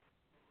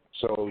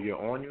 So you're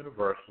on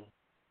Universal.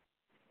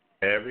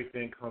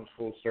 Everything comes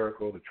full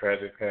circle, the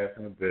tragic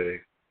passing of Big.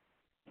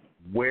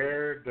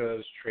 Where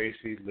does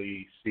Tracey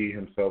Lee see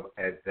himself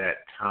at that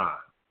time?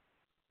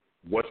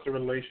 What's the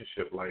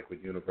relationship like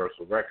with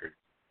Universal Records?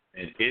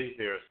 And is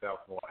there a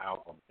sophomore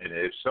album? And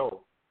if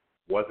so,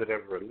 was it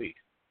ever released?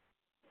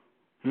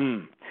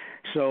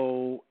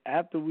 So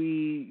after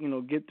we, you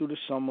know, get through the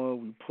summer,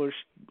 we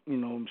pushed, you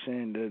know what I'm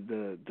saying,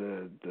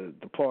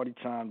 the party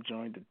time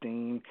joint, the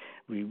theme.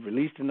 We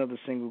released another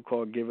single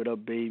called Give It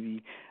Up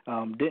Baby.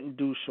 Didn't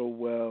do so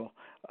well.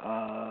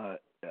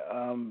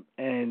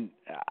 And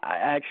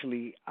I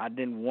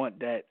didn't want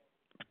that.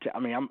 I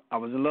mean, I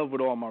was in love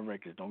with all my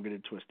records, don't get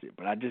it twisted,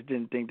 but I just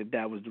didn't think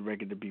that was the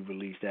record to be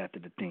released after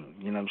the theme.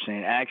 You know what I'm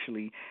saying?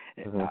 Actually,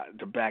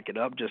 to back it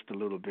up just a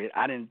little bit,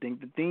 I didn't think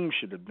the theme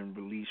should have been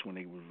released when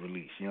it was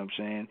released. You know what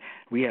I'm saying?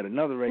 We had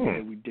another record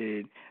that we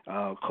did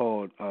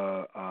called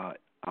I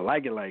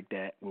Like It Like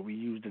That, where we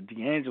used the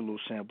D'Angelo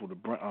sample,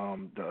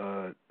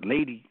 the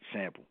Lady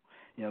sample.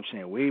 You know what I'm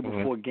saying? Way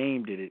before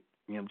Game did it.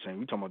 You know what I'm saying?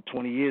 We're talking about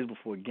 20 years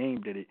before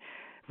Game did it.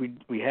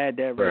 We had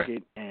that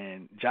record,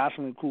 and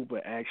Jocelyn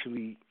Cooper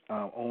actually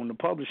owned the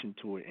publishing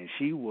to it, and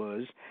she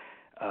was,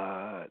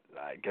 I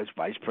guess,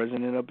 vice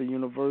president up at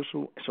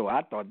Universal. So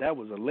I thought that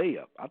was a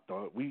layup. I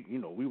thought we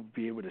would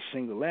be able to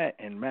single that.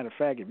 And matter of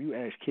fact, if you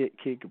ask Kid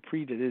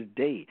Capri to this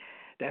day,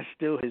 that's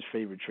still his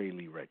favorite Trey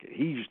Lee record.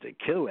 He used to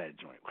kill that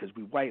joint because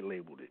we white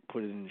labeled it,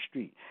 put it in the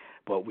street,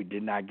 but we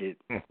did not get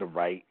the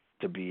right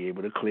to be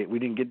able to clear. We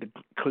didn't get to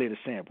clear the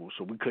sample,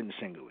 so we couldn't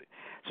single it.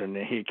 So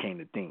then here came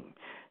the theme.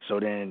 So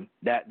then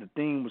the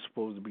theme was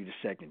supposed to be the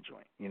second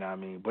joint. You know what I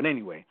mean? But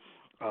anyway,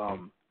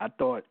 I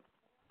thought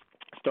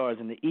Stars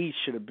in the East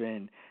should have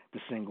been the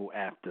single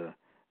after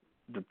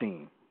the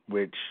theme,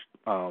 which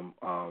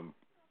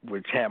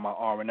had my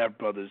R&F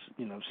brothers,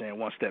 you know what I'm saying,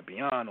 one step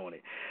beyond on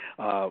it.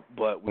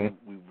 But we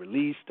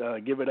released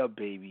Give It Up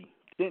Baby.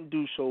 Didn't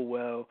do so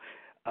well.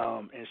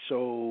 And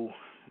so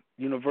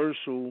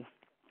Universal,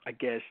 I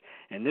guess,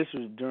 and this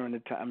was during the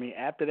time, I mean,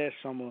 after that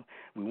summer,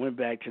 we went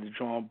back to the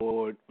drawing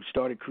board. We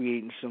started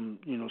creating some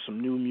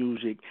new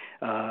music,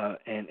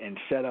 and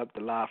set up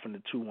the Live from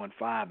the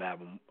 215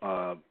 album.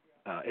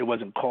 It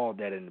wasn't called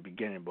that in the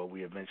beginning, but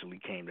we eventually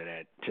came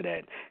to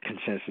that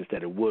consensus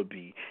that it would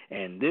be.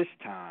 And this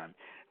time,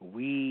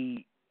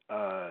 we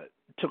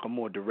took a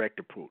more direct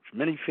approach.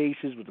 Many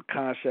Faces was a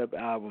concept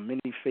album.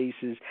 Many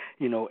Faces,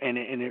 and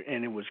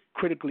it was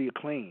critically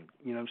acclaimed.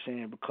 You know what I'm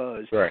saying?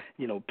 Because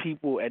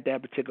people at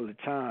that particular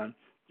time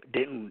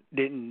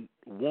didn't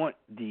want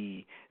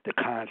the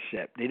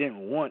concept. They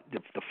didn't want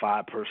the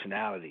 5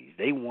 personalities.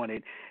 They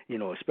wanted,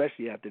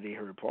 especially after they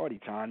heard Party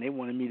Time, they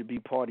wanted me to be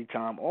Party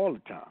Time all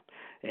the time.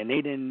 And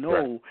they didn't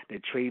know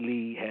that Trey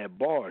Lee had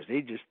bars.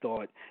 They just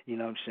thought,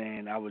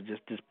 I was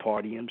just this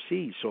party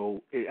MC.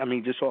 So,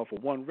 just off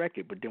of one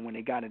record. But then when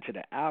they got into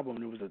the album,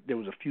 there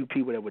was a few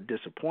people that were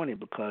disappointed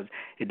because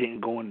it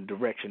didn't go in the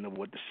direction of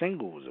what the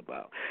single was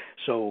about.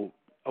 So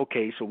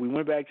we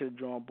went back to the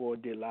drawing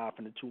board, did Live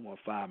from the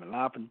 215, and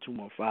Live from the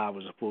 215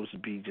 was supposed to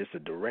be just a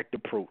direct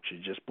approach.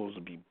 It's just supposed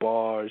to be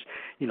bars.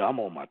 I'm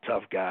on my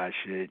tough guy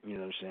shit, you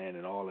know what I'm saying,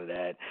 and all of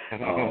that.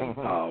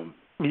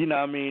 You know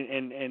what I mean?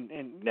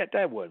 And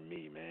that wasn't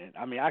me, man.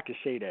 I mean, I can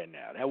say that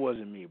now. That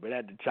wasn't me. But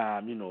at the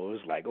time, it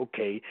was like,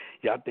 okay,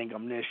 y'all think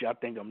I'm this, y'all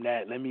think I'm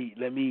that. Let me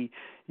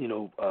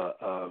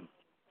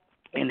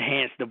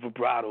enhance the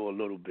vibrato a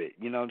little bit,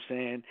 you know what I'm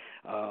saying?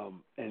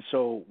 And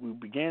so we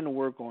began to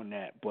work on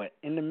that. But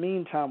in the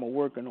meantime of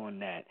working on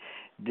that,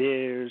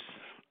 there's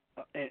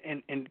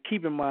and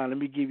keep in mind, let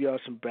me give y'all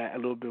a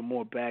little bit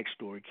more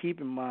backstory.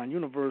 Keep in mind,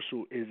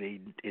 Universal is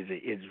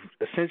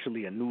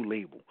essentially a new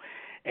label.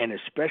 And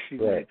especially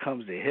when it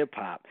comes to hip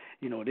hop,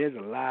 there's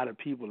a lot of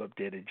people up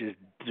there that just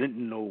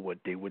didn't know what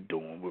they were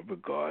doing with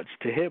regards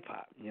to hip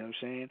hop. You know what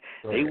I'm saying?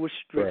 They were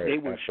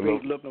straight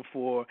looking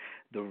for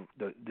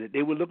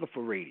they were looking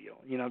for radio.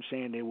 You know what I'm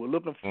saying? They were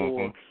looking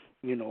for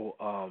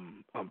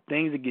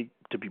things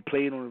to be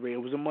played on the radio.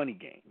 It was a money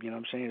game. You know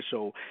what I'm saying?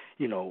 So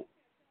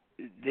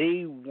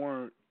they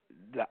weren't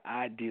the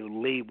ideal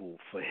label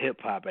for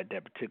hip hop at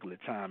that particular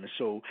time. And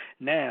so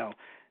now,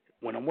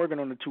 when I'm working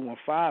on the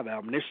 215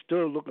 album, they're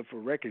still looking for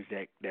records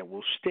that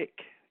will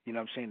stick. You know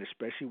what I'm saying?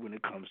 Especially when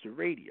it comes to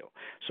radio.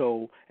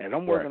 So as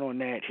I'm working on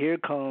that, here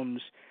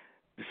comes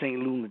the St.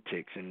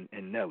 Lunatics and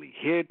Nelly.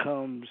 Here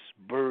comes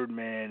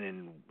Birdman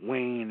and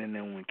Wayne, and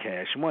then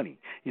Cash Money.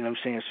 You know what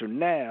I'm saying? So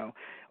now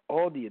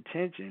all the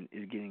attention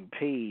is getting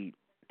paid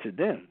to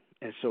them.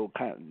 And so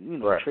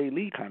Trey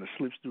Lee kind of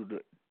slips through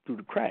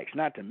the cracks.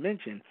 Not to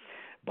mention,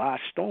 By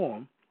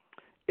Storm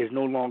is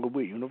no longer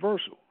with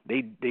Universal.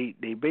 They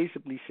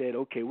basically said,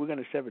 okay, we're going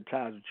to sever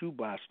ties with you,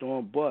 By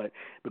Storm, but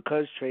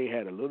because Trey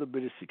had a little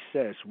bit of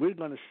success, we're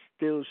going to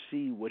still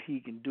see what he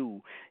can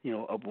do,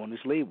 up on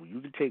this label. You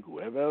can take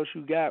whoever else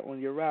you got on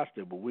your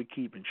roster, but we're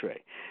keeping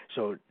Trey.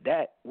 So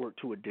that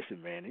worked to a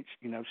disadvantage,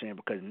 you know what I'm saying,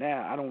 because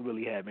now I don't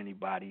really have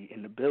anybody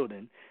in the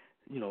building,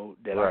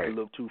 that I can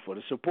look to for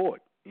the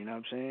support. You know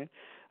what I'm saying?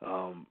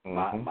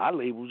 My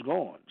label's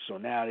gone, so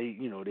now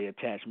they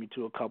attach me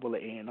to a couple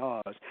of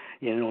A&Rs.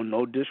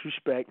 No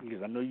disrespect,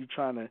 because I know you're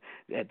trying to.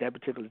 At that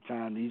particular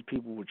time, these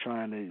people were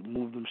trying to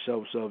move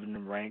themselves up in the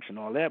ranks and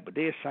all that, but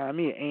they assigned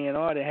me an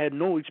A&R that had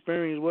no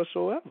experience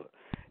whatsoever.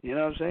 You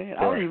know what I'm saying?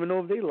 I don't even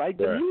know if they like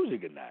the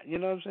music or not. You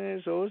know what I'm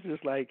saying? So it's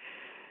just like,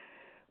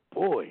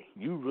 boy,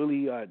 you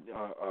really are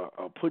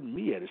putting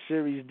me at a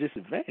serious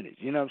disadvantage.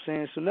 You know what I'm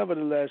saying? So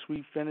nevertheless,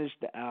 we finished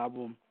the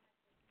album.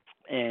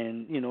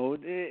 And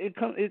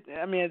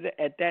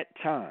at that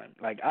time,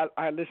 like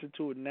I listen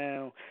to it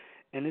now,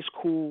 and it's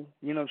cool.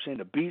 You know what I'm saying?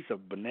 The beats are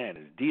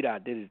bananas.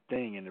 D-Dot did his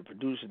thing, and the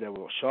producers that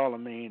were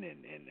Charlemagne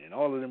and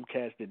all of them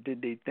cats that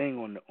did their thing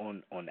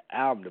on the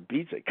album. The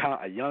beats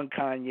a young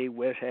Kanye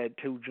West had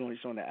 2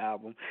 joints on the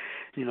album.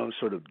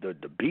 So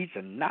the beats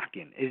are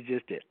knocking. It's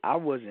just that I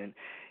wasn't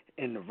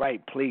in the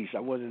right place.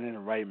 I wasn't in the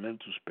right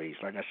mental space.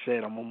 Like I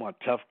said, I'm on my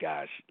tough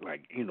guys.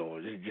 Like,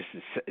 it's just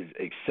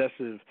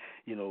excessive,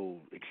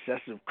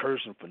 excessive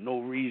cursing for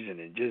no reason,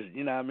 and just,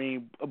 you know what I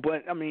mean?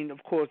 But,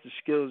 of course, the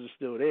skills are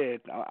still there.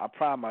 I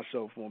pride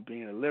myself on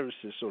being a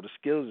lyricist, so the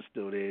skills are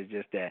still there. It's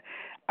just that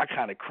I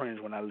kind of cringe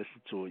when I listen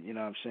to it, you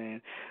know what I'm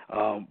saying?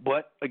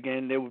 But,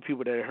 again, there were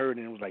people that heard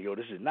it and was like, yo,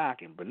 this is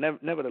knocking. But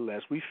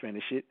nevertheless, we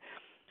finished it.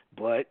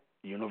 But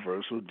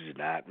Universal did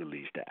not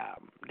release the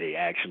album. They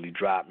actually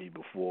dropped me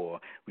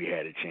before we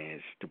had a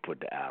chance to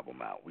put the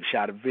album out. We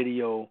shot a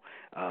video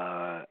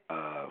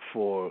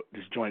for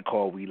this joint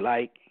called We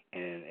Like,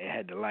 and it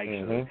had the likes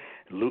of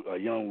a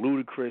young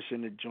Ludacris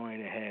in the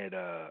joint. It had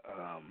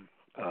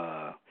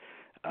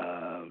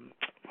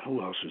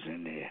who else was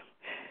in there?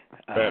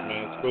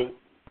 Batman Scoop.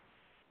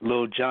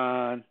 Lil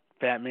Jon,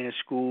 Fat Man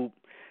Scoop,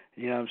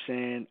 you know what I'm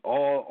saying?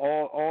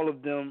 All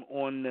of them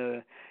on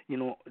the, you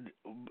know,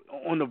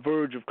 on the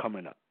verge of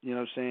coming up. You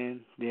know what I'm saying?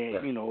 They,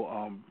 Right. you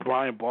know,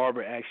 Brian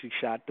Barber actually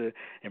shot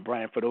and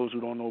Brian, for those who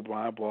don't know,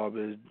 Brian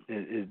Barber is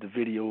the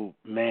video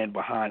man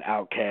behind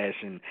Outkast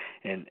and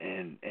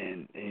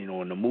you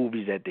know, in the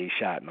movies that they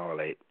shot and all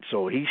that.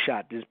 So he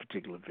shot this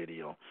particular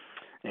video,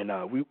 and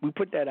we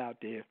put that out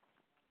there.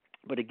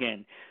 But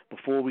again,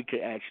 before we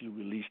could actually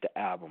release the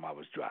album, I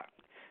was dropped.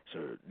 So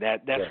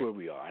that's right. where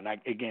we are. And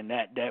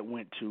that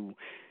went to,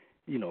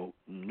 you know,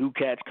 new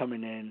cats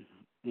coming in,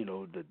 you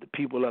know, the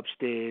people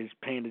upstairs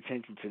paying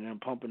attention to them,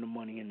 pumping the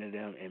money into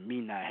them, and me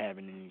not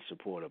having any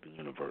support up in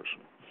Universal.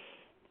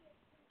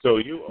 So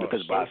you are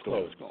because so Boston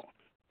close. was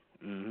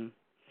gone. Mm-hmm.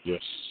 You're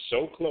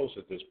so close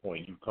at this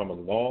point. You've come a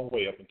long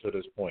way up until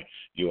this point.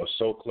 You are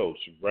so close.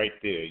 You're right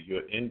there.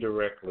 You're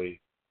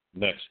indirectly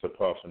next to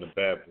Puff and the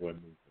Bad Boy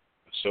movement,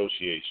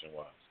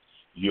 association-wise.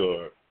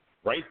 You're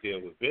right there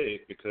with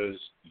Big because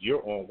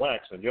you're on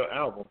Wax on your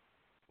album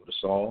with a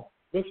song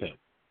with him,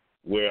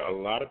 where a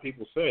lot of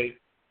people say,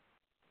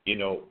 you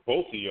know,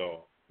 both of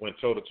y'all went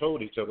toe-to-toe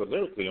with each other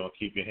lyrically on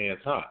Keep Your Hands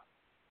Hot.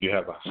 You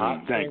have a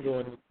hot single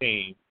in the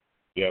theme.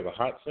 You have a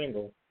hot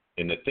single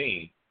in the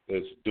theme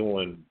that's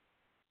doing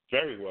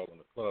very well in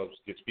the clubs,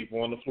 gets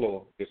people on the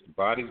floor, gets the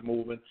bodies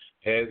moving,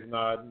 heads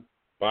nodding,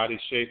 bodies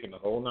shaking, the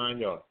whole 9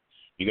 yards.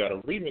 You got a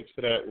remix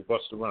to that with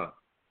Busta Rhymes.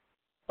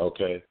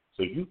 Okay?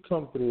 So you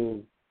come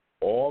through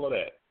all of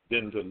that.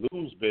 Then to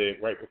lose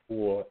Big right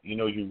before, you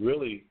know, you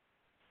really,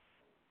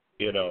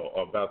 you know,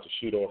 are about to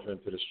shoot off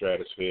into the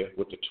stratosphere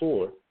with the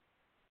tour,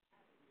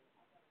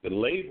 the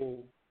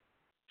label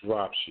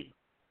drops you.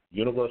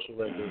 Universal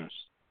Records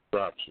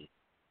drops you.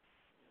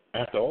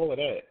 After all of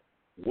that,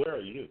 where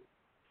are you?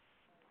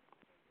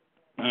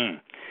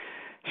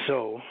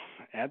 So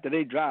after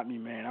they dropped me,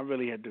 man, I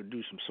really had to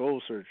do some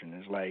soul searching.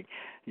 It's like,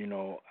 you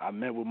know, I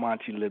met with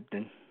Monty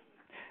Lipton,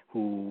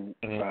 who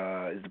is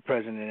the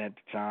president at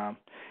the time,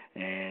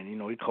 and, you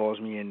know, he calls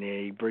me in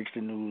there, he breaks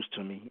the news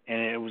to me,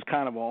 and it was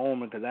kind of an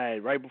omen because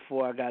right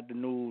before I got the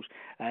news,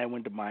 I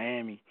went to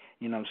Miami,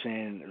 you know what I'm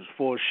saying, it was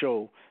for a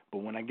show,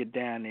 but when I get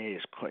down there,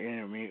 it's, you know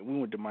what I mean, we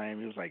went to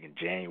Miami, it was like in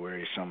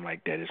January or something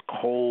like that, it's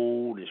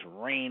cold, it's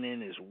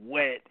raining, it's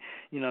wet,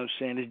 you know what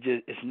I'm saying,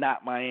 it's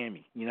not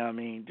Miami, you know what I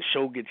mean, the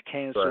show gets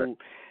canceled. Right.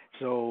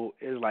 So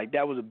it was like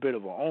that was a bit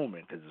of an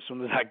omen because as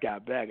soon as I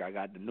got back, I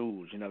got the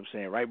news, you know what I'm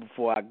saying? Right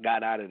before I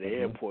got out of the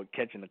airport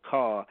catching the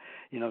car,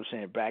 you know what I'm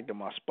saying, back to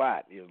my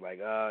spot, it was like,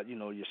 you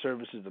know, your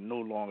services are no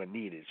longer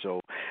needed. So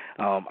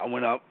I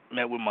went up,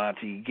 met with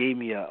Monty, he gave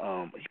me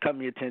he cut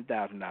me a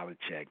 $10,000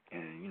 check,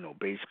 and, you know,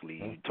 basically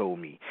he told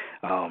me,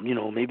 you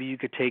know, maybe you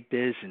could take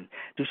this and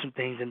do some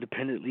things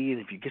independently, and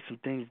if you get some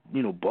things,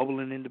 you know,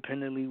 bubbling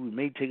independently, we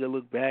may take a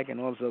look back and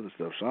all this other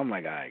stuff. So I'm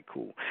like, all right,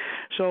 cool.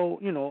 So,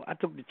 you know, I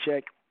took the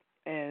check.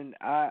 And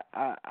I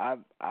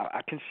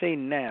can say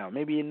now,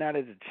 maybe not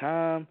at the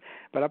time,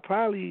 but I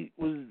probably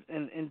was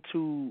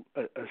into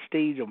a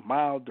stage of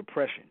mild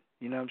depression.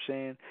 You know what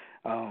I'm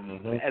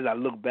saying? As I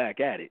look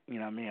back at it, you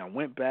know what I mean. I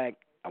went back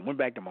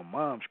to my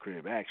mom's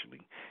crib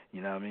actually.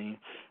 You know what I mean?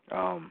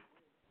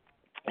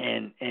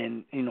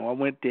 And you know, I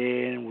went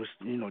there and was,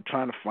 you know,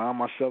 trying to find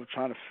myself,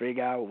 trying to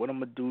figure out what I'm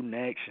gonna do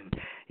next. And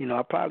you know,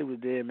 I probably was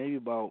there maybe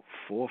about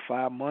 4 or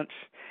 5 months.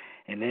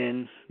 And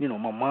then, you know,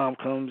 my mom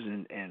comes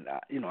and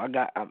you know,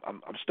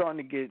 I'm starting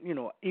to get, you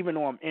know, even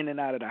though I'm in and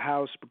out of the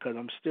house because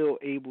I'm still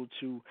able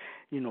to,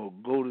 you know,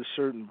 go to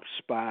certain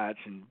spots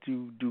and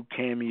do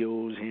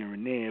cameos here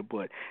and there,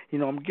 but, you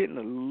know, I'm getting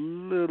a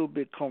little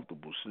bit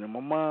comfortable. So then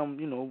my mom,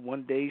 you know,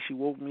 one day she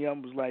woke me up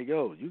and was like,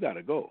 yo, you got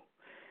to go.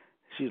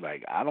 She's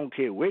like, I don't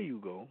care where you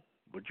go,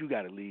 but you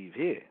got to leave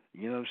here.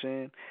 You know what I'm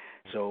saying?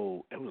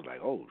 So it was like,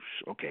 oh,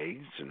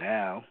 okay. So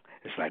now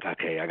it's like,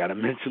 okay, I got to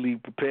mentally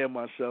prepare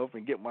myself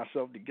and get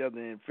myself together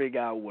and figure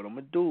out what I'm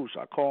going to do. So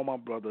I call my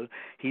brother.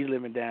 He's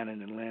living down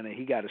in Atlanta.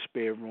 He got a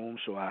spare room.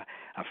 So I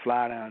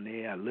fly down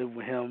there. I live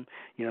with him,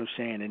 you know what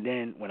I'm saying? And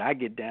then when I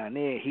get down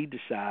there, he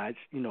decides,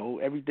 you know,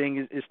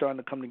 everything is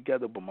starting to come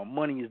together, but my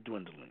money is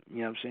dwindling.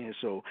 You know what I'm saying?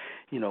 So,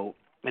 you know,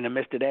 in the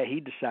midst of that, he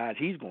decides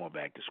he's going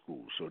back to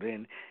school. So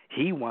then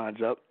he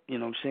winds up, you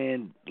know what I'm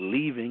saying,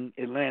 leaving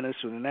Atlanta.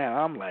 So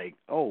now I'm like,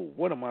 oh,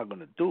 what am I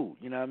going to do?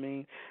 You know what I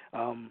mean?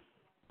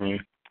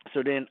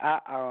 So then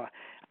I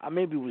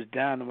maybe was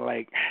down to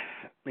like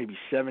maybe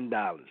 $7,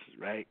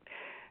 right?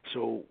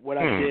 So what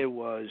I did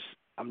was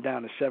I'm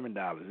down to $7.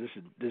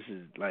 This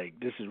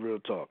is real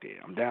talk here.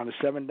 I'm down to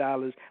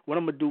 $7. What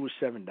I'm gonna do is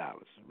 $7,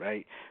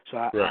 right? So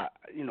I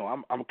you know,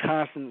 I'm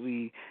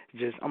constantly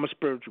I'm a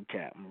spiritual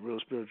cat. I'm a real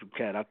spiritual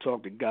cat. I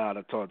talk to God.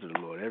 I talk to the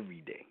Lord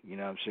every day. You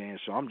know what I'm saying?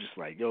 So I'm just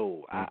like,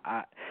 yo,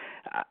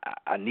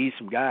 I need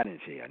some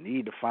guidance here. I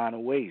need to find a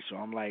way. So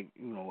I'm like,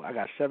 you know, I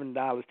got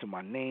 $7 to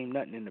my name,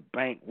 nothing in the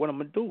bank. What I'm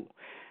gonna do?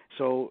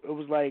 So it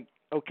was like,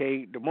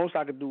 okay, the most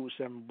I could do with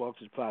 $7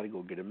 is probably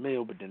go get a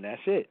meal, but then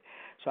that's it.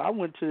 So I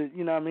went to,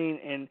 you know what I mean,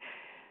 and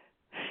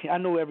I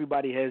know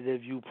everybody has their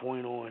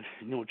viewpoint on,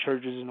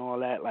 churches and all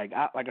that. Like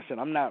I said,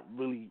 I'm not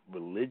really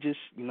religious.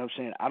 You know what I'm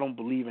saying? I don't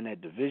believe in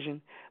that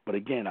division. But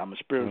again, I'm a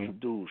spiritual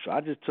dude. So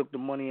I just took the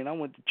money and I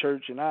went to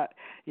church and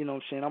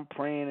I'm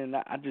praying and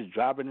I just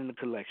drop it in the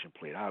collection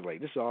plate. I was like,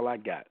 this is all I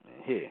got,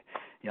 man. Here.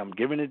 Yeah, I'm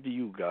giving it to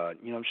you, God.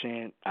 You know what I'm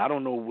saying? I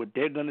don't know what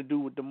they're going to do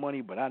with the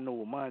money, but I know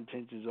what my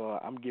intentions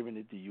are. I'm giving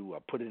it to you. I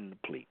put it in the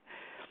plate.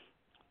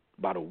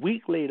 About a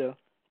week later,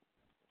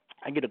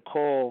 I get a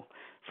call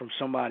from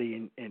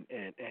somebody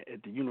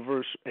at the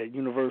Universal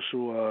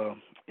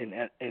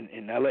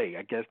in L.A.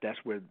 I guess that's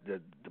where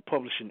the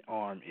publishing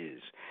arm is.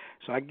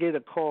 So I get a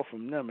call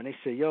from them, and they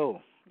say,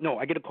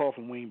 I get a call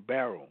from Wayne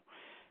Barrow.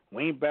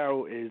 Wayne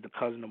Barrow is the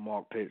cousin of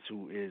Mark Pitts,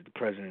 who is the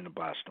president of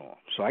Boston.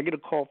 So I get a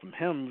call from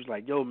him. He was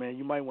like, yo, man,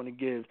 you might want to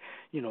give,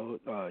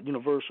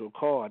 Universal a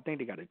call. I think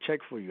they got a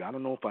check for you. I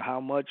don't know for how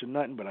much or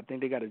nothing, but I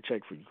think they got a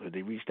check for you because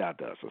they reached out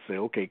to us. I said,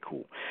 okay,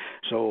 cool.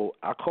 So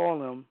I call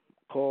them.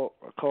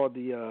 Called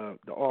the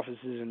offices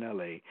in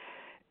LA,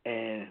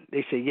 and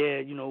they say,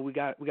 yeah, we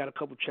got a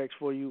couple checks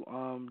for you.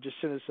 Just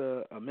send us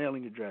a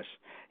mailing address,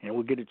 and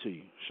we'll get it to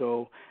you.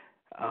 So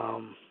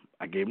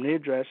I gave them the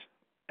address,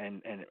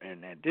 and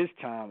at this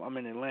time I'm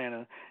in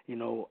Atlanta.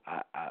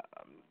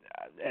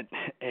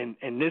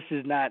 And this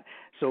is not.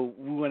 So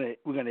we're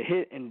gonna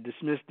hit and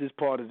dismiss this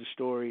part of the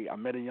story. I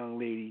met a young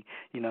lady,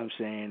 you know what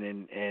I'm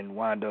saying, and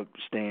wound up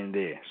staying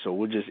there. So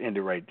we'll just end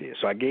it right there.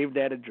 So I gave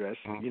that address,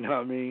 you know what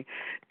I mean,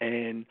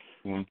 and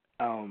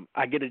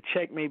I get a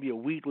check maybe a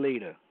week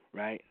later,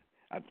 right?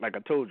 Like I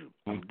told you,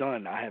 I'm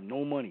done. I have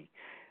no money.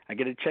 I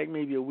get a check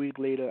maybe a week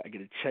later. I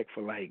get a check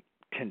for like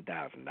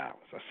 $10,000. I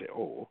said,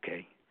 oh,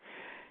 okay,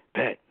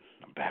 bet.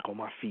 I'm back on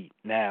my feet.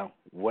 Now,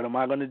 what am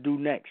I going to do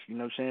next? You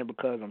know what I'm saying?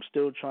 Because I'm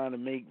still trying to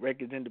make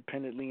records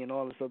independently and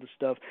all this other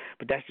stuff,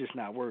 but that's just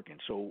not working.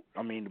 So,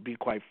 I mean, to be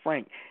quite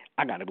frank,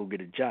 I got to go get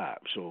a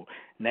job. So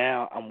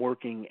now I'm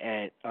working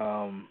at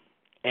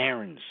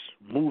Aaron's,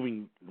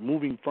 moving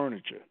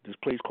furniture, this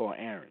place called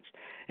Aaron's.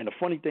 And the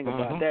funny thing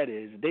about that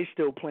is they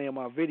still playing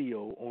my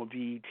video on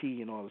VET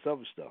and all this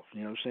other stuff,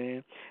 you know what I'm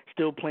saying?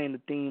 Still playing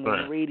the theme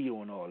on the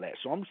radio and all that.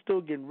 So I'm still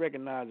getting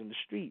recognized in the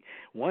street.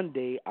 One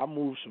day I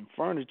moved some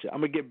furniture. I'm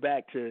going to get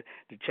back to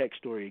the check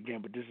story again,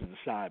 but this is a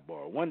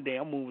sidebar. One day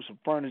I'm moving some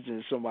furniture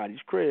in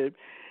somebody's crib,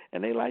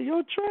 and they like,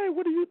 yo, Trey,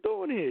 what are you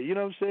doing here? You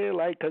know what I'm saying?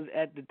 Like, because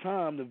at the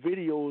time, the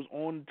video was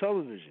on the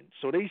television.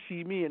 So they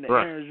see me in the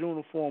Aaron's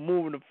uniform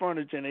moving the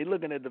furniture, and they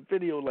looking at the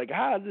video like,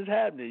 how is this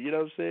happening? You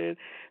know what I'm saying?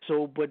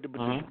 So, but the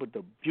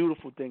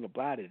beautiful thing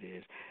about it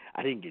is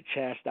I didn't get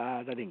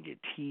chastised. I didn't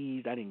get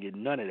teased. I didn't get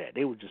none of that.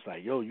 They were just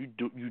like, yo, you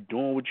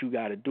doing what you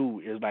got to do.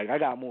 It's like I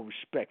got more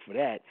respect for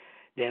that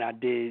than I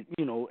did,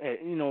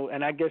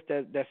 and I guess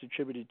that's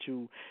attributed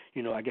to,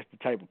 I guess the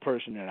type of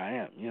person that I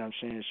am, you know what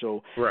I'm saying?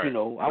 So,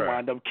 I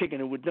wound up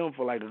kicking it with them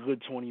for like a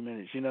good 20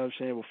 minutes, you know what I'm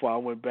saying, before I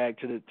went back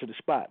to the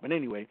spot. But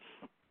anyway,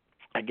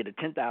 I get a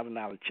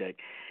 $10,000 check,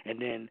 and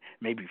then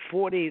maybe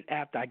 4 days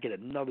after, I get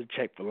another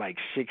check for like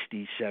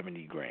 60,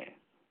 70 grand.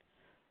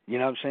 You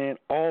know what I'm saying?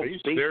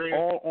 Based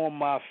all on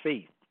my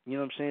faith. You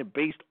know what I'm saying?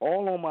 Based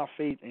all on my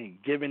faith and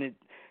giving it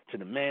to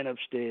the man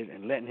upstairs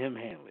and letting him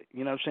handle it.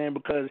 You know what I'm saying?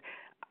 Because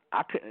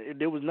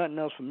there was nothing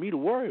else for me to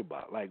worry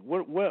about. Like,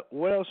 what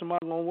else am I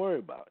going to worry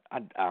about?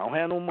 I don't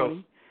have no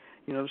money.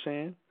 You know what I'm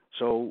saying?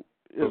 So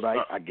it was like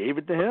I gave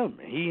it to him,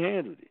 and he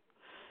handled it.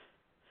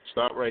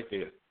 Stop right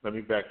there. Let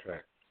me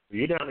backtrack.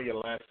 You're down to your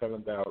last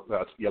 $7.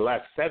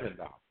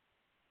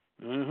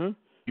 Mm-hmm.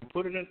 You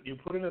put it in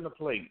the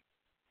plate.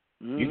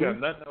 Mm-hmm. You got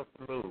nothing else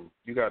to lose.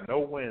 You got no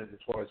wins as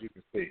far as you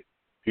can see. A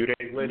few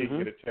days later, you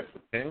get a check for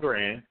 $10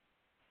 grand.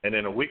 And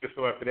then a week or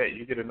so after that,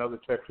 you get another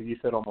check for, you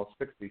said, almost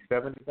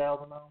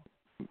 $70,000.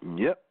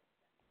 Yep.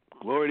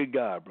 Glory to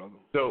God, brother.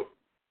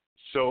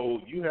 So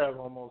you have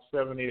almost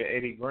 70 to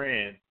 80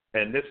 grand,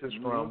 and this is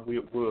from,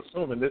 we're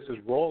assuming this is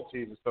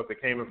royalties and stuff that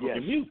came in from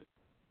your music.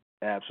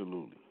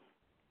 Absolutely.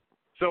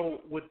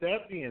 So with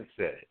that being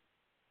said,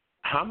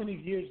 how many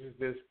years is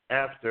this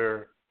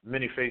after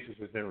Many Faces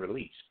has been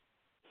released?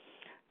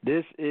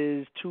 This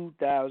is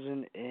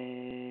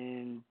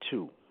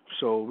 2002.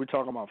 So we're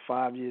talking about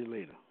 5 years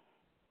later.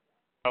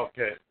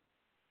 Okay.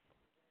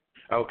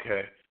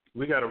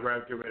 We got to get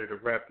ready to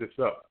wrap this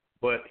up.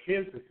 But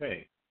here's the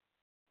thing.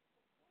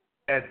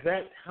 At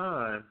that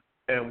time,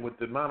 and with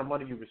the amount of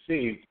money you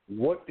received,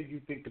 what do you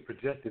think the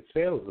projected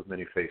sales of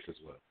Many Faces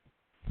were?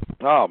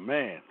 Oh,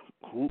 man.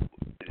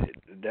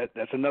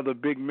 That's another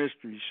big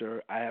mystery,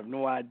 sir. I have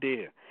no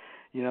idea.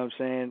 You know what I'm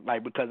saying?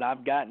 Like, because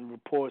I've gotten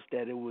reports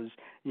that it was,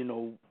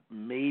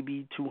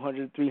 maybe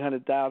 $200,000,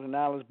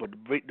 $300,000, but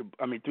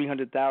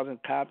 300,000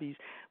 copies.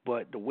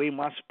 But the way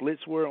my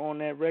splits were on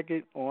that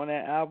record, on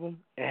that album,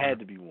 it had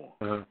to be more.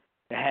 It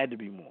had to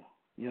be more.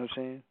 You know what I'm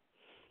saying?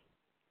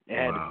 It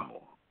had to be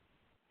more.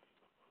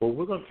 Well,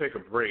 we're going to take a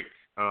break.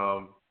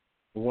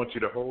 We want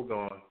you to hold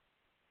on,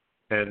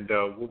 and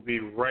we'll be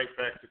right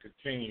back to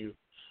continue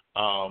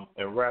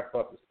and wrap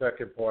up the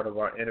second part of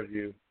our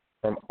interview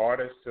from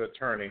artist to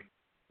attorney,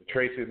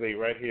 Tracey Lee,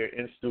 right here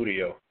in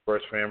studio,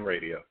 First Fam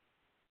Radio.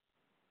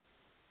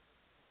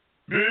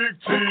 Big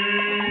T in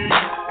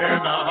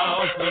the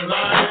house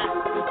tonight.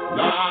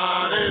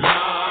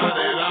 La-di-da-di-da-da-da.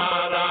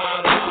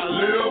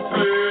 Lil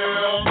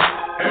Flip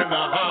in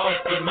the house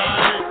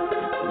tonight.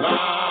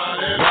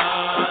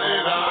 La-di-da-di-da-da.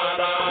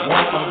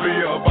 Wanna be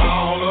a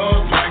baller,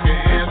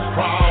 drinking in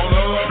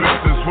crawler.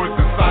 Blessings with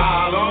the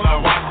silent, now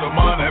watch the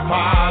money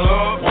pile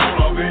up.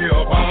 Wanna be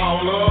a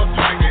baller,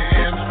 drinking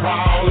in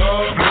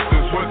crawler.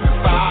 Blessings with the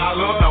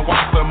silent, now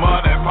watch the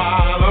money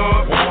pile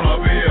up. Wanna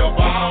be a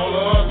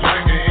baller,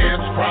 drinking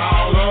in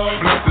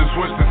crawler. Blessings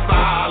with the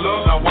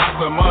silent, now watch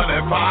the money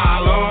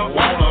pile up.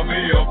 Wanna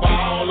be a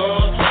baller,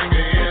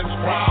 drinking in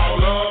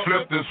crawler.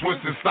 Flip this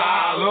with the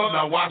style up,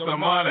 now watch the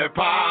money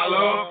pile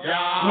up.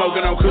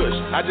 Smoking on kush,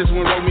 I just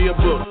went roll me a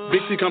book.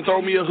 Big T come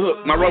throw me a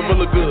hook, my rope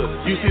full of good.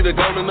 You see the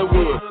gold in the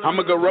wood,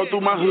 I'ma go roll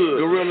through my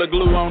hood. Gorilla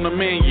glue on the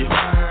menu,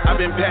 I've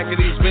been packing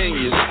these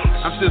venues.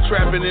 I'm still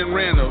trapping in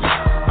rentals,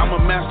 I'm a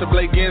master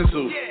Blake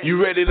Gensu. You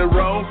ready to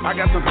roll? I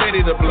got some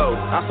petty to blow.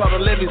 I saw the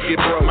levees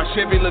get broke, my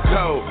Chevy look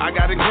cold. I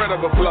got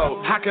incredible flow,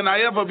 how can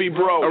I ever be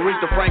broke?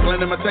 Aretha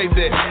Franklin, imitate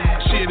that.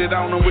 Shit it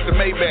on them with the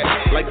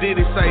Maybach. Like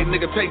Diddy say,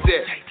 nigga take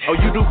that. Oh,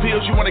 you do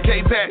pills, you want a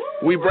K-Pack?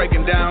 We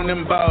breaking down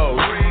them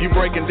bows, you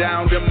breaking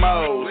down them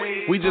modes.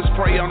 We just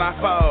pray on our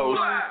foes,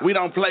 we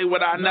don't play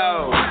with our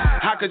nose.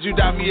 How could you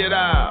doubt me at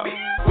all?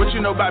 What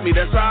you know about me,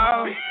 that's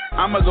all?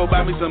 I'ma go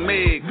buy me some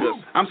eggs,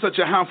 I'm such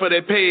a hound for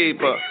that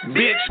paper.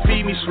 Bitch,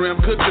 feed me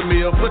shrimp, cook the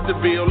meal, put the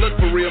bill, look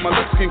for real, my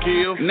looks can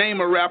kill. Name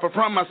a rapper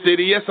from my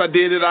city, yes I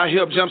did it, I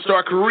helped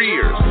jumpstart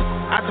careers.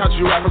 I taught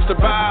you rappers to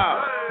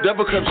bow,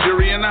 double cup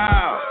jury and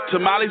all.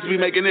 Tamales be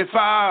making it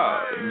fall,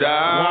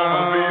 dawg.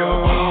 Wanna be a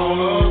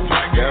baller.